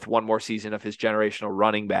with one more season of his generational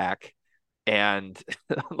running back. And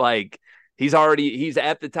like he's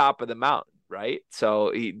at the top of the mountain, right?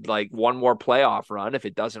 So he like one more playoff run. If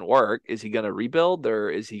it doesn't work, is he going to rebuild or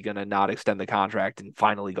is he going to not extend the contract and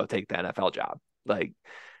finally go take the NFL job? Like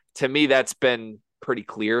to me, that's been pretty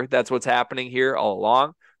clear. That's what's happening here all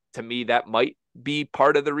along. To me, that might be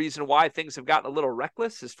part of the reason why things have gotten a little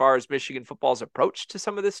reckless as far as Michigan football's approach to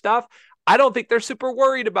some of this stuff. I don't think they're super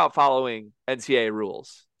worried about following NCAA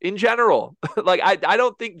rules in general. Like, I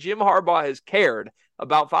don't think Jim Harbaugh has cared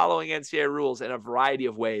about following NCAA rules in a variety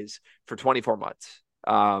of ways for 24 months.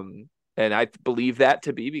 And I believe that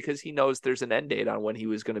to be because he knows there's an end date on when he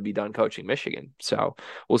was going to be done coaching Michigan. So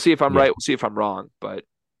we'll see if I'm Yeah. right. We'll see if I'm wrong. But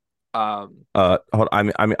Hold I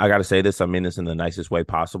gotta say this. I mean this in the nicest way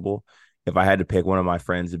possible. If I had to pick one of my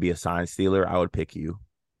friends to be a sign stealer, I would pick you.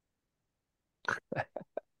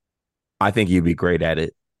 I think you'd be great at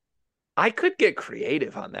it. I could get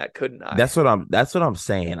creative on that, couldn't I? That's what I'm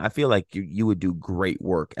saying. I feel like you would do great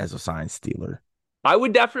work as a sign stealer. I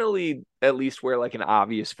would definitely at least wear like an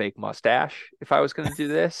obvious fake mustache if I was going to do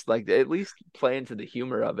this. Like at least play into the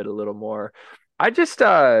humor of it a little more. I just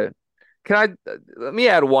can I let me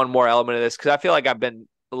add one more element of this because I feel like I've been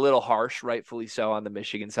a little harsh, rightfully so, on the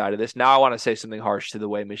Michigan side of this. Now I want to say something harsh to the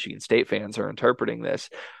way Michigan State fans are interpreting this.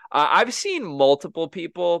 I've seen multiple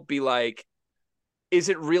people be like, "Is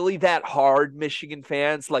it really that hard, Michigan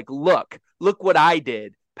fans? Like, look what I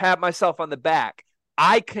did. Pat myself on the back.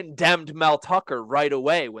 I condemned Mel Tucker right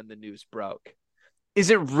away when the news broke. Is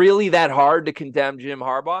it really that hard to condemn Jim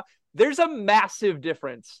Harbaugh? There's a massive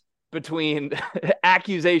difference between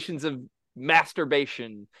accusations of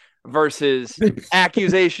masturbation versus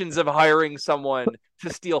accusations of hiring someone to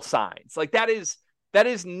steal signs. Like that is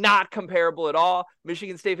not comparable at all.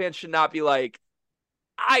 Michigan State fans should not be like,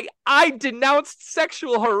 I denounced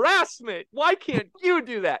sexual harassment. Why can't you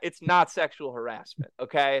do that? It's not sexual harassment,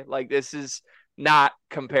 okay? Like this is not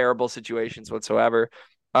comparable situations whatsoever.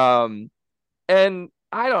 And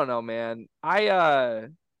I don't know, man.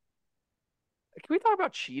 Can we talk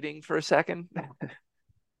about cheating for a second?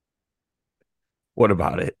 What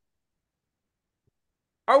about it?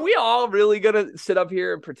 Are we all really gonna sit up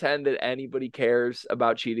here and pretend that anybody cares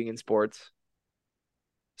about cheating in sports?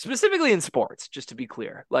 Specifically in sports, just to be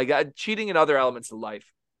clear. Like cheating in other elements of life,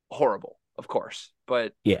 horrible, of course.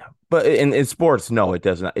 But Yeah. But in sports, no, it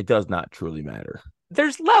does not. It does not truly matter.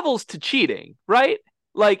 there's levels to cheating, right?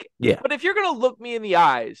 Like, Yeah. but if you're gonna look me in the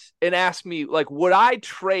eyes and ask me, like, would I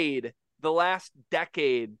trade the last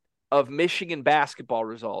decade of Michigan basketball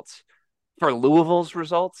results for Louisville's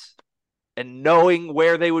results and knowing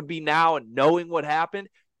where they would be now and knowing what happened?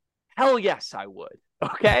 Hell yes, I would.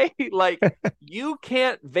 Okay. Like you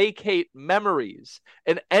can't vacate memories.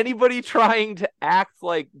 And anybody trying to act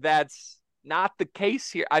like that's not the case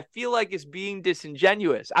here, I feel like is being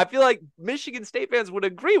disingenuous. I feel like Michigan State fans would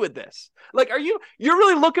agree with this. Like, you're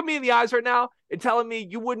really looking me in the eyes right now and telling me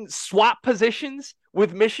you wouldn't swap positions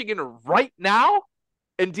with Michigan right now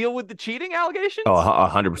and deal with the cheating allegations? Oh,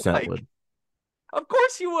 100% Like, would. of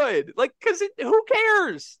course you would. Like, because who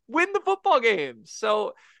cares? Win the football games.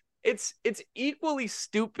 So it's equally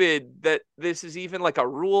stupid that this is even like a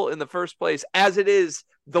rule in the first place, as it is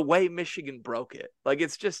the way Michigan broke it. Like,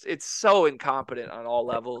 it's so incompetent on all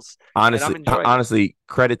levels, and I'm enjoying it. Honestly,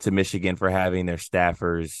 credit to Michigan for having their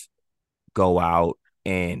staffers go out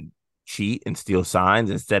and cheat and steal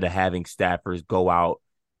signs instead of having staffers go out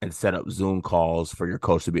and set up Zoom calls for your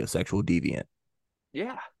coach to be a sexual deviant.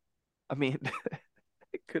 Yeah. I mean,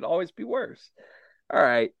 it could always be worse. All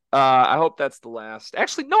right. I hope that's the last.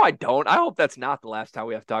 Actually, no, I don't. I hope that's not the last time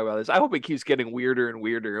we have to talk about this. I hope it keeps getting weirder and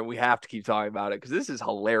weirder, and we have to keep talking about it because this is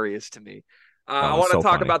hilarious to me. I Oh, it's want to so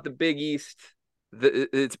talk funny. about the Big East.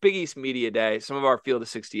 It's Big East Media Day. Some of our Field of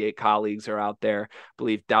 68 colleagues are out there. I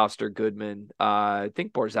believe Douster, Goodman. I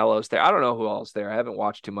think Borzello's there. I don't know who else there. I haven't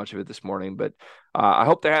watched too much of it this morning, but I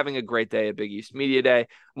hope they're having a great day at Big East Media Day.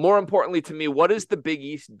 More importantly to me, what is the Big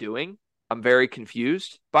East doing? I'm very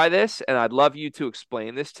confused by this, and I'd love you to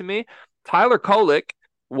explain this to me. Tyler Kolek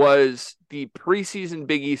was the preseason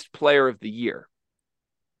Big East Player of the Year.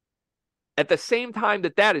 At the same time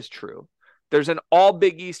that that is true, there's an all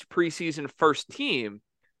Big East preseason first team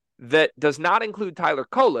that does not include Tyler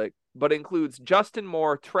Kolek, but includes Justin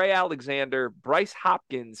Moore, Trey Alexander, Bryce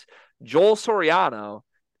Hopkins, Joel Soriano,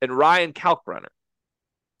 and Ryan Kalkbrenner.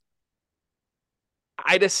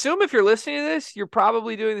 I'd assume if you're listening to this, you're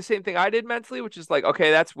probably doing the same thing I did mentally, which is like, okay,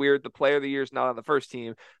 that's weird. The player of the year is not on the first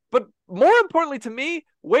team. But more importantly to me,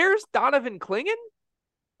 where's Donovan Clingan?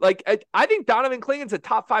 Like, I think Donovan Clingan's a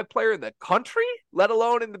top 5 player in the country, let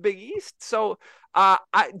alone in the Big East. So,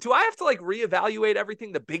 do I have to like reevaluate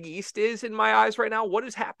everything the Big East is in my eyes right now? What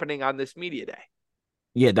is happening on this media day?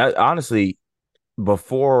 Yeah, that honestly,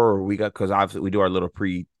 before we got, because obviously we do our little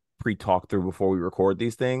pre talk through before we record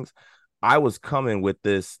these things. I was coming with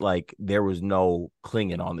this like there was no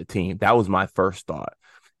clinging on the team. That was my first thought,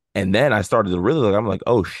 and then I started to really look. I'm like,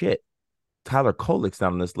 oh shit, Tyler Kolek's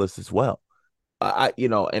not on this list as well.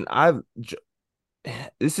 And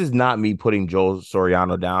this is not me putting Joel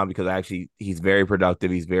Soriano down because actually he's very productive.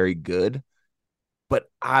 He's very good. But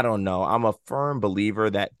I don't know. I'm a firm believer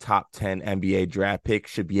that top 10 NBA draft picks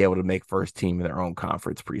should be able to make first team in their own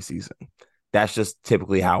conference preseason. That's just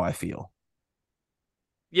typically how I feel.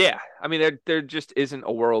 Yeah, I mean, there just isn't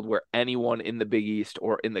a world where anyone in the Big East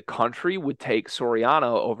or in the country would take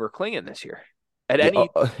Soriano over Clingan this year at Yeah.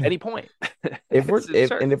 any point. If we're It's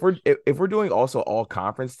absurd. if we're doing also all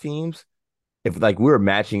conference teams, if like we were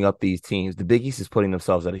matching up these teams, the Big East is putting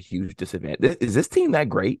themselves at a huge disadvantage. Is this team that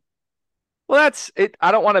great? Well, that's it.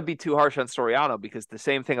 I don't want to be too harsh on Soriano because the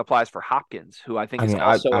same thing applies for Hopkins, who I think I is mean,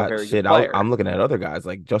 also a very good I'm player. looking at other guys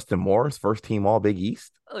like Justin Morris, first team All Big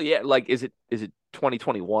East. Oh, yeah, like is it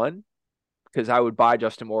 2021? Because I would buy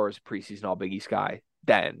Justin Moore as a preseason All Big East guy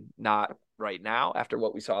then, not right now after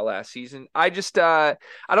what we saw last season. I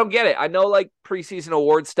don't get it. I know like preseason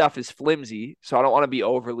award stuff is flimsy, so I don't want to be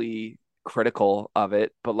overly critical of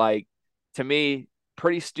it, but like to me,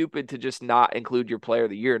 pretty stupid to just not include your player of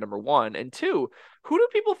the year, number one. And two, who do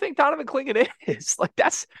people think Donovan Clingan is? Like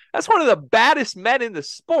that's one of the baddest men in the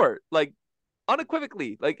sport. Like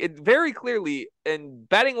unequivocally, like it very clearly, and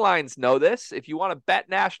betting lines know this. If you want to bet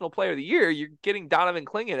National Player of the Year, you're getting Donovan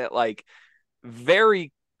Clingan at like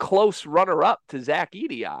very close runner up to Zach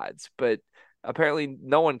Edey odds, but apparently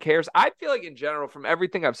no one cares. I feel like in general, from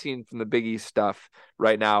everything I've seen from the Big East stuff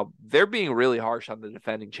right now, they're being really harsh on the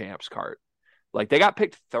defending champs card. Like they got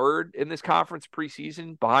picked third in this conference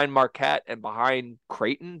preseason behind Marquette and behind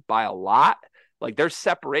Creighton by a lot. Like there's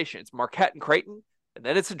separation. It's Marquette and Creighton, and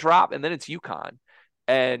then it's a drop, and then it's UConn.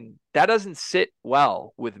 And that doesn't sit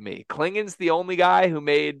well with me. Clingan's the only guy who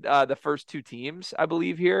made the first 2 teams, I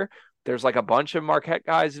believe, here. There's like a bunch of Marquette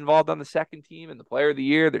guys involved on the second team and the player of the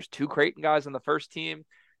year. There's 2 Creighton guys on the first team.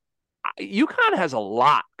 UConn has a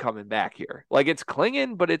lot coming back here. Like it's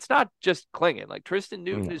Clingan, but it's not just Clingan. Like Tristan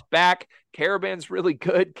Newton is No. back. Caravan's really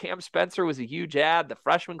good. Cam Spencer was a huge ad. The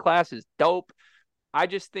freshman class is dope. I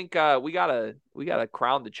just think we gotta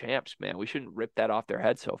crown the champs, man. We shouldn't rip that off their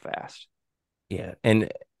head so fast. Yeah.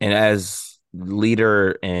 And as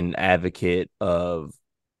leader and advocate of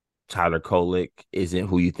Tyler Kolek isn't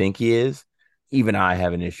who you think he is, even I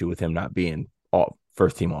have an issue with him not being all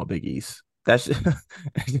first team All Big East. That's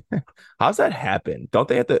how's that happen? Don't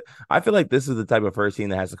they have to? I feel like this is the type of first team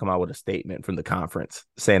that has to come out with a statement from the conference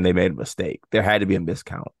saying they made a mistake. There had to be a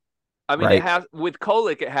miscount, I mean, it right? has with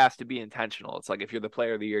Kolek, it has to be intentional. It's like if you're the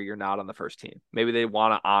player of the year, you're not on the first team. Maybe they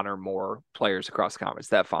want to honor more players across the conference.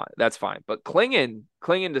 That's fine. But Clingan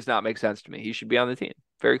does not make sense to me. He should be on the team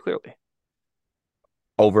very clearly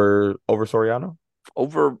Over Soriano.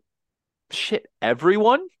 over shit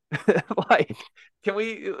everyone. Like, can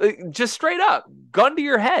we just straight up gun to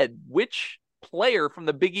your head? Which player from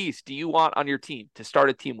the Big East do you want on your team to start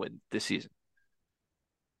a team with this season?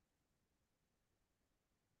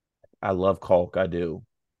 I love Kolk, I do,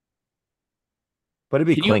 but it'd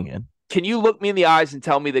be Can you clinging. can you look me in the eyes and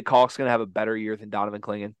tell me that Kalk's going to have a better year than Donovan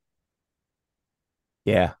Clingan?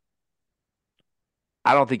 Yeah,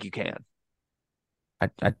 I don't think you can.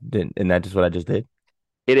 I didn't, and that's just what I just did.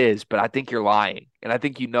 It is, but I think you're lying. And I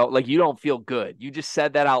think like you don't feel good. You just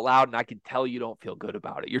said that out loud, and I can tell you don't feel good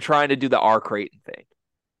about it. You're trying to do the R. Creighton thing.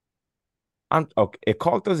 I'm okay. If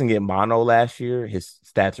Kalk doesn't get mono last year, his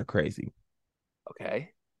stats are crazy.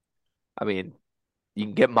 Okay. I mean, you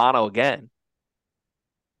can get mono again.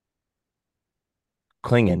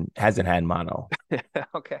 Klingon hasn't had mono.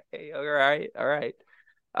 Okay. All right. All right.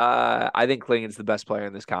 I think Klingon's the best player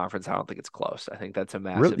in this conference. I don't think it's close. I think that's a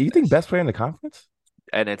Really? massive Do you think miss. best player in the conference?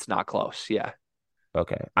 And it's not close. Yeah.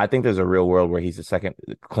 Okay. I think there's a real world where he's the second.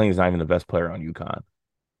 Klingon's not even the best player on UConn.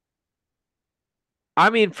 I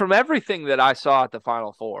mean, from everything that I saw at the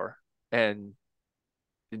Final Four and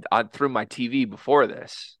through my TV before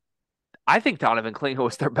this, I think Donovan Klingon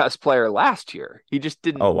was their best player last year. He just Oh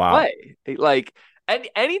didn't wow. play. And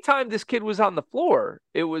anytime this kid was on the floor,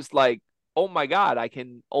 it was like, oh my God, I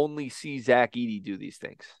can only see Zach Edey do these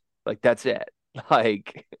things. Like, that's it.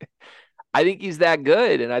 Like, I think he's that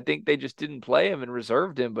good, and I think they just didn't play him and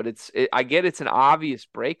reserved him. But I get it's an obvious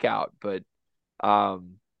breakout, but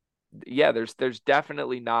um, yeah, there's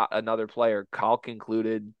definitely not another player, Kalk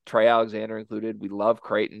included, Trey Alexander included. We love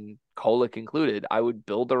Creighton, Kolek included. I would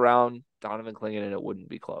build around Donovan Clingan, and it wouldn't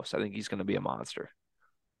be close. I think he's going to be a monster.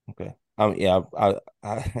 Okay. Yeah.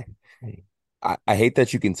 I hate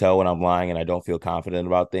that you can tell when I'm lying and I don't feel confident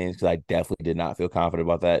about things because I definitely did not feel confident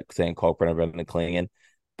about that saying Culprit rather than Klingon.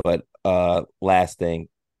 But last thing,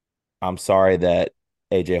 I'm sorry that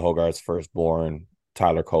AJ Hogarth's firstborn,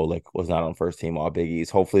 Tyler Kolek, was not on first team All Big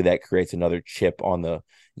East. Hopefully that creates another chip on the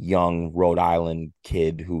young Rhode Island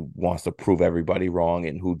kid who wants to prove everybody wrong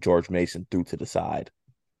and who George Mason threw to the side.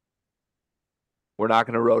 We're not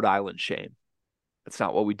going to Rhode Island shame. That's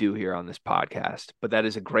not what we do here on this podcast. But that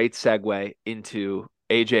is a great segue into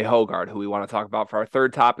AJ Hoggard, who we want to talk about for our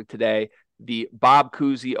third topic today. The Bob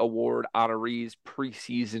Cousy Award honorees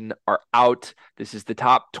preseason are out. This is the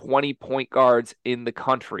top 20 point guards in the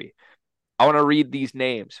country. I want to read these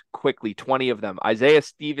names quickly, 20 of them. Isaiah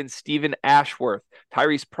Stevens, Stephen Ashworth,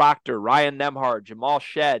 Tyrese Proctor, Ryan Nemhard, Jamal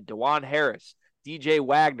Shed, DeJuan Harris, DJ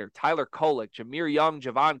Wagner, Tyler Kolek, Jameer Young,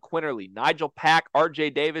 Javon Quinterly, Nigel Pack,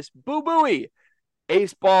 RJ Davis, Boo Booey,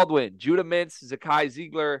 Ace Baldwin, Judah Mintz, Zakai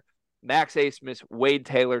Ziegler, Max Asmus, Wade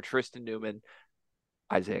Taylor, Tristan Newman,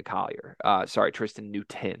 Isaiah Collier. Tristan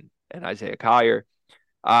Newton and Isaiah Collier.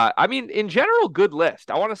 I mean, in general, good list.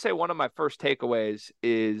 I want to say one of my first takeaways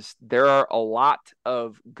is there are a lot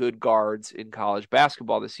of good guards in college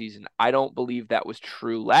basketball this season. I don't believe that was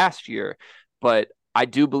true last year, but I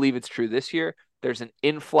do believe it's true this year. There's an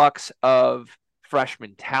influx of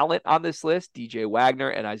freshman talent on this list. DJ Wagner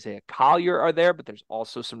and Isaiah Collier are there, but there's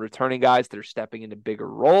also some returning guys that are stepping into bigger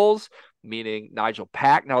roles, meaning Nigel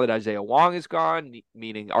Pack now that Isaiah Wong is gone,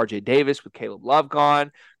 meaning RJ Davis with Caleb Love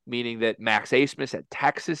gone, meaning that Max Asmus at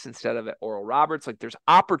Texas instead of at Oral Roberts. Like, there's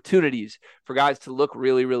opportunities for guys to look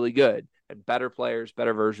really, really good and better players,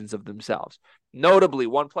 better versions of themselves. Notably,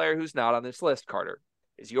 one player who's not on this list, Carter,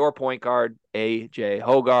 is your point guard, AJ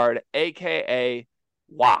Hoggard, aka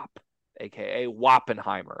WAP, aka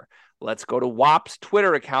Wappenheimer. Let's go to WAP's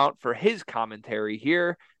Twitter account for his commentary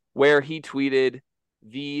here, where he tweeted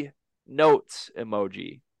the notes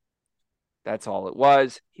emoji. That's all it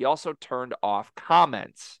was. He also turned off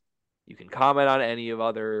comments. You can comment on any of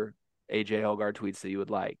other AJ Hoggard tweets that you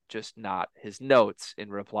would like, just not his notes in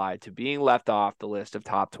reply to being left off the list of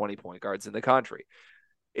top 20 point guards in the country.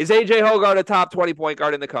 Is AJ Hoggard a top 20 point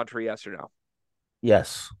guard in the country? Yes or no?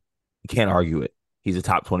 Yes. You can't argue it. He's a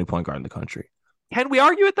top 20 point guard in the country. Can we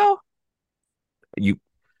argue it though? You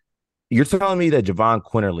you're telling me that Javon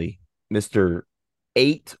Quinterly, Mr.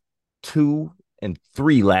 8, 2, and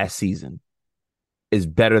 3 last season, is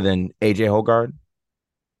better than AJ Hoggard?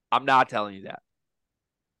 I'm not telling you that.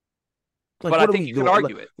 Like, But I what are think we you can doing?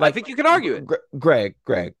 argue it. I think you can argue it. Greg,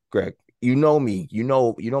 you know me. You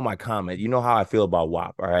know my comment. You know how I feel about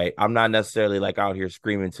WAP. All right. I'm not necessarily like out here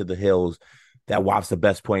screaming to the hills that WAP's the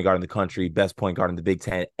best point guard in the country, best point guard in the Big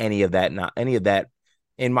Ten, any of that,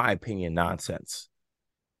 in my opinion, nonsense.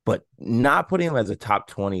 But not putting him as a top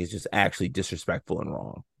 20 is just actually disrespectful and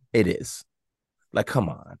wrong. It is. Like, come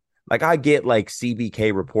on. Like, I get like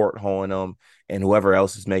CBK report holding him and whoever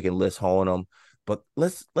else is making lists holding him, but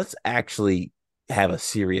let's actually have a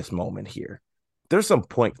serious moment here. There's some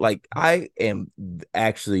point, like, I am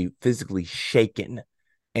actually physically shaken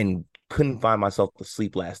and couldn't find myself to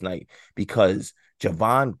sleep last night because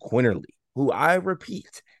Javon Quinterly, who I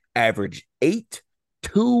repeat, averaged 8,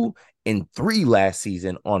 2, and 3 last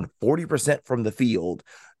season on 40% from the field.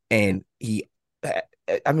 And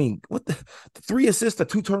I mean, what the 3 assists to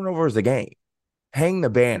 2 turnovers a game. Hang the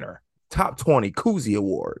banner. Top 20 Cousy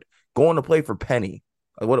Award. Going to play for Penny.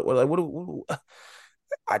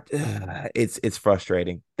 It's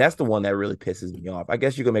frustrating. That's the one that really pisses me off. I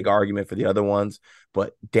guess you can make an argument for the other ones,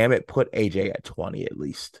 but damn it, put AJ at 20 at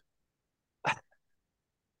least.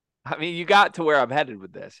 I mean, you got to where I'm headed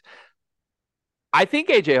with this. I think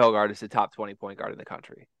AJ Hoggard is the top 20 point guard in the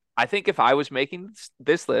country. I think if I was making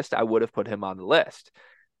this list, I would have put him on the list.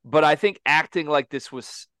 But I think acting like this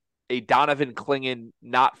was a Donovan Clingan,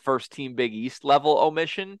 not first team Big East level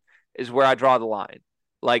omission is where I draw the line.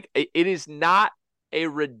 Like, it is not a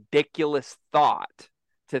ridiculous thought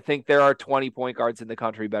to think there are 20 point guards in the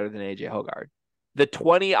country better than AJ Hoggard. The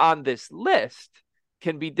 20 on this list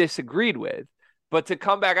can be disagreed with, but to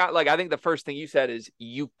come back out, like, I think the first thing you said is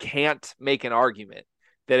you can't make an argument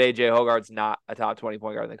that AJ Hoggard's not a top 20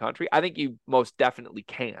 point guard in the country. I think you most definitely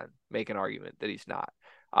can make an argument that he's not.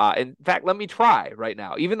 In fact, let me try right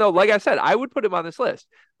now, even though, like I said, I would put him on this list.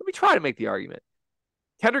 Let me try to make the argument.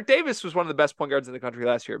 Kendrick Davis was one of the best point guards in the country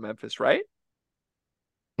last year at Memphis, right?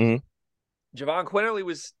 Mm-hmm. Javon Quinterly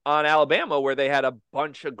was on Alabama where they had a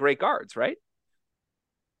bunch of great guards, right?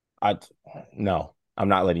 I no, I'm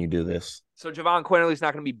not letting you do this. So Javon Quinterly's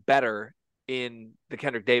not going to be better in the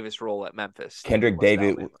Kendrick Davis role at Memphis. Kendrick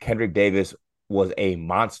Davis was a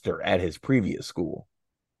monster at his previous school.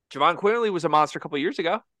 Javon Quinterly was a monster a couple of years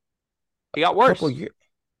ago. He got worse.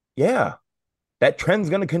 Yeah. That trend's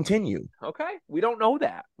going to continue. Okay. We don't know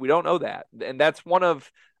that. And that's one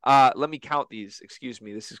of, let me count these. Excuse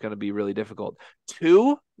me. This is going to be really difficult.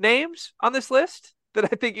 2 names on this list that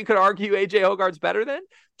I think you could argue AJ Hoggard's better than.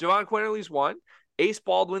 Javon Quinterly's one. Ace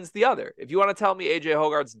Baldwin's the other. If you want to tell me AJ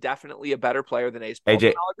Hoggard's definitely a better player than Ace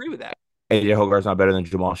Baldwin, I'll agree with that. AJ Hoggard's not better than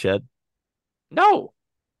Jamal Shead? No.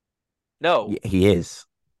 He is.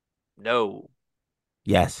 No.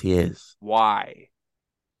 Yes, he is. Why?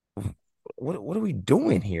 What are we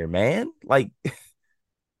doing here, man? Like,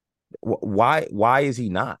 why is he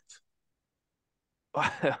not?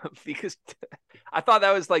 Because I thought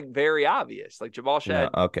that was like very obvious. Like Jamal Shead,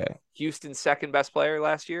 okay. Houston's second best player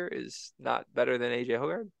last year, is not better than AJ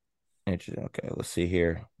Hoggard. Interesting. Okay, let's see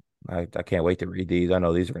here. I can't wait to read these. I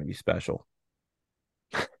know these are going to be special.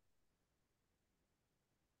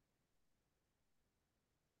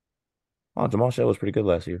 Oh, Jamal Shead was pretty good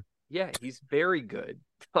last year. Yeah, he's very good.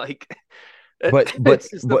 Like, but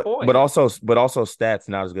also stats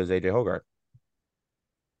not as good as AJ Hoggard.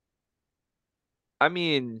 I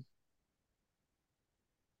mean,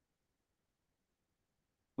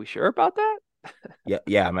 we sure about that?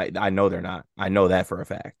 yeah. I know they're not. I know that for a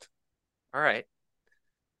fact. All right.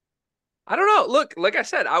 I don't know. Look, like I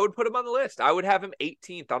said, I would put him on the list. I would have him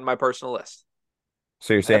 18th on my personal list.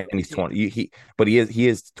 So you're saying he's 20? But he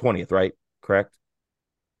is 20th, right? Correct.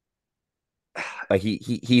 Like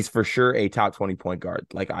he's for sure a top 20 point guard.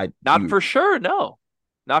 For sure, no.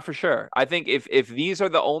 Not for sure. I think if these are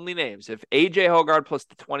the only names, if AJ Hoggard plus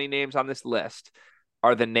the 20 names on this list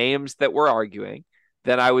are the names that we're arguing,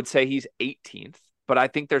 then I would say he's 18th. But I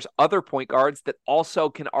think there's other point guards that also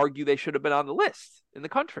can argue they should have been on the list in the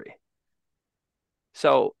country.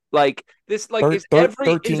 So, like, this, like, is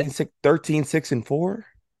 13, 6, and 4?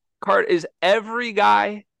 Card is every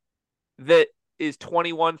guy that is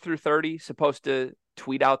 21 through 30 supposed to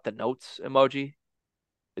tweet out the notes emoji?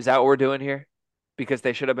 Is that what we're doing here? Because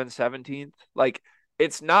they should have been 17th. Like,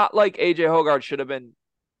 it's not like AJ Hoggard should have been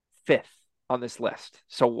 5th on this list.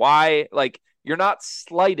 So why, like, you're not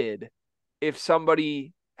slighted if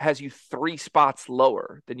somebody has you 3 spots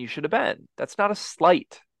lower than you should have been. That's not a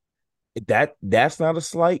slight. That's not a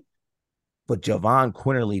slight, but Javon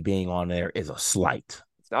Quinterly being on there is a slight.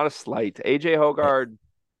 It's not a slight. AJ Hoggard,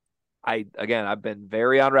 I've been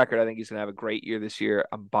very on record. I think he's gonna have a great year this year.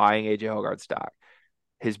 I'm buying AJ Hoggard stock.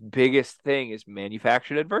 His biggest thing is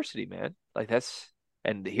manufactured adversity, man. Like,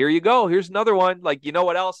 and here you go. Here's another one. Like, you know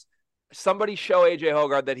what else? Somebody show AJ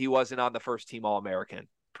Hoggard that he wasn't on the first team All-American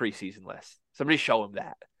preseason list. Somebody show him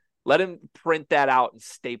that. Let him print that out and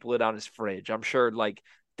staple it on his fridge. I'm sure, like,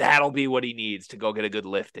 that'll be what he needs to go get a good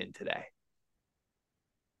lift in today.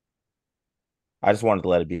 I just wanted to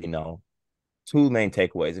let it be known. 2 main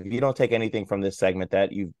takeaways. If you don't take anything from this segment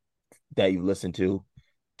that you listened to,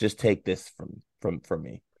 just take this from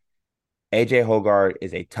me. AJ Hoggard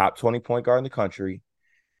is a top 20 point guard in the country.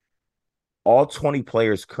 All 20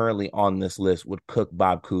 players currently on this list would cook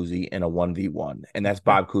Bob Cousy in a 1v1. And that's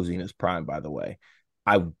Bob Cousy in his prime, by the way.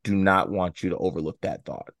 I do not want you to overlook that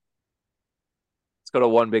thought. Let's go to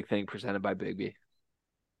one big thing presented by Bigby.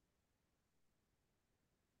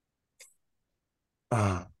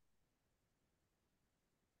 I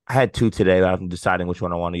had 2 today, but I'm deciding which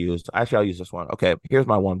one I want to use. Actually, I'll use this one. Okay, here's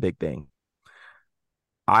my one big thing.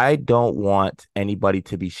 I don't want anybody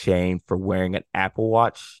to be shamed for wearing an Apple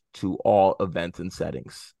Watch to all events and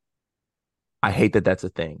settings. I hate that that's a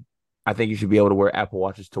thing. I think you should be able to wear Apple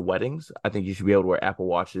Watches to weddings. I think you should be able to wear Apple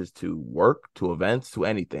Watches to work, to events, to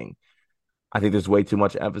anything. I think there's way too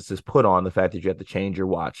much emphasis put on the fact that you have to change your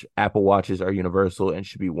watch. Apple Watches are universal and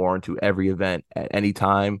should be worn to every event at any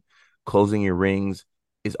time. Closing your rings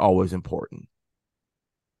is always important.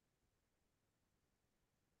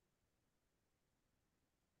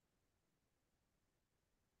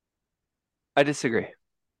 I disagree.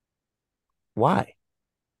 Why?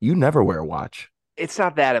 You never wear a watch. It's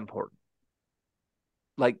not that important.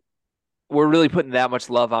 Like, we're really putting that much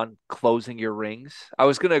love on closing your rings. I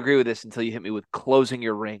was going to agree with this until you hit me with closing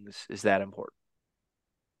your rings is that important.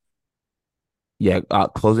 Yeah,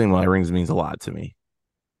 closing my rings means a lot to me.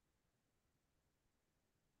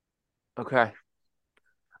 Okay.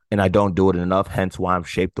 And I don't do it enough, hence why I'm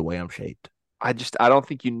shaped the way I'm shaped. I don't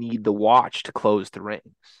think you need the watch to close the rings.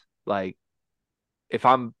 Like, if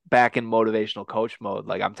I'm back in motivational coach mode,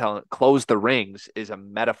 like I'm telling, close the rings is a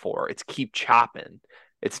metaphor. It's keep chopping.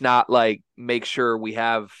 It's not like make sure we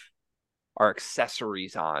have our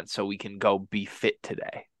accessories on so we can go be fit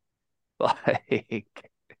today. Like,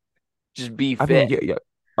 just be I mean, fit. yeah.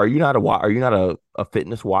 Are you not a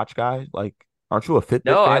fitness watch guy? Like, aren't you a Fitbit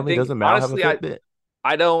No, I family? think Doesn't Mal have a honestly, Fitbit?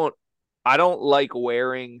 I don't I don't like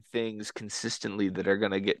wearing things consistently that are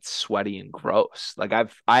gonna get sweaty and gross. Like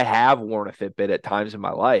I have worn a Fitbit at times in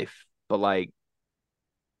my life, but like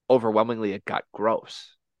overwhelmingly it got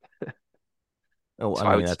gross. Oh, I So I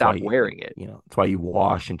mean, would that's why stop wearing it. that's why you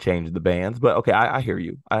wash and change the bands. But okay, I hear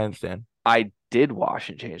you. I understand. I did wash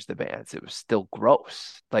and change the bands. It was still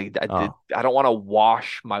gross. Like Oh, I don't want to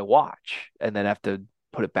wash my watch and then have to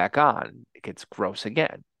put it back on. It gets gross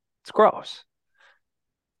again. It's gross.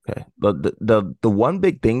 okay. The one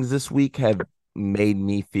big things this week have made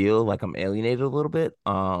me feel like I'm alienated a little bit.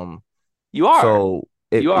 You are. So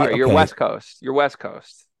You are. You're okay. West Coast. You're West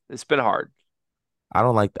Coast. It's been hard. I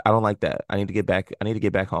don't like that. I need to get back. I need to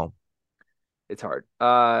get back home. It's hard.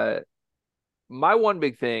 My one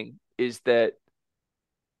big thing is that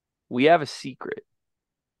we have a secret.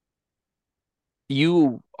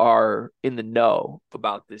 You are in the know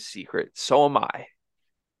about this secret. So am I.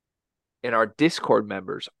 And our Discord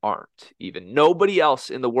members aren't even. Nobody else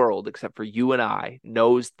in the world except for you and I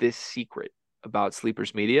knows this secret about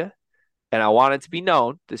Sleepers Media. And I want it to be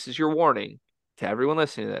known. This is your warning to everyone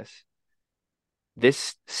listening to this.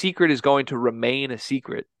 This secret is going to remain a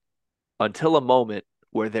secret until a moment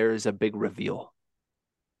where there is a big reveal.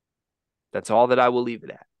 That's all that I will leave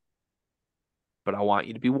it at. But I want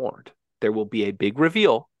you to be warned. There will be a big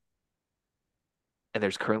reveal, and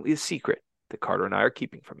there's currently a secret that Carter and I are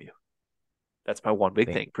keeping from you. That's my one big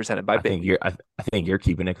I think thing presented by Bigly. I think you're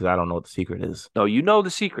keeping it because I don't know what the secret is. No, you know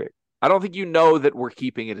the secret. I don't think you know that we're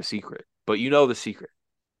keeping it a secret, but you know the secret.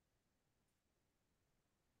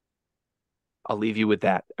 I'll leave you with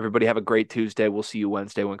that. Everybody have a great Tuesday. We'll see you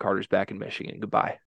Wednesday when Carter's back in Michigan. Goodbye.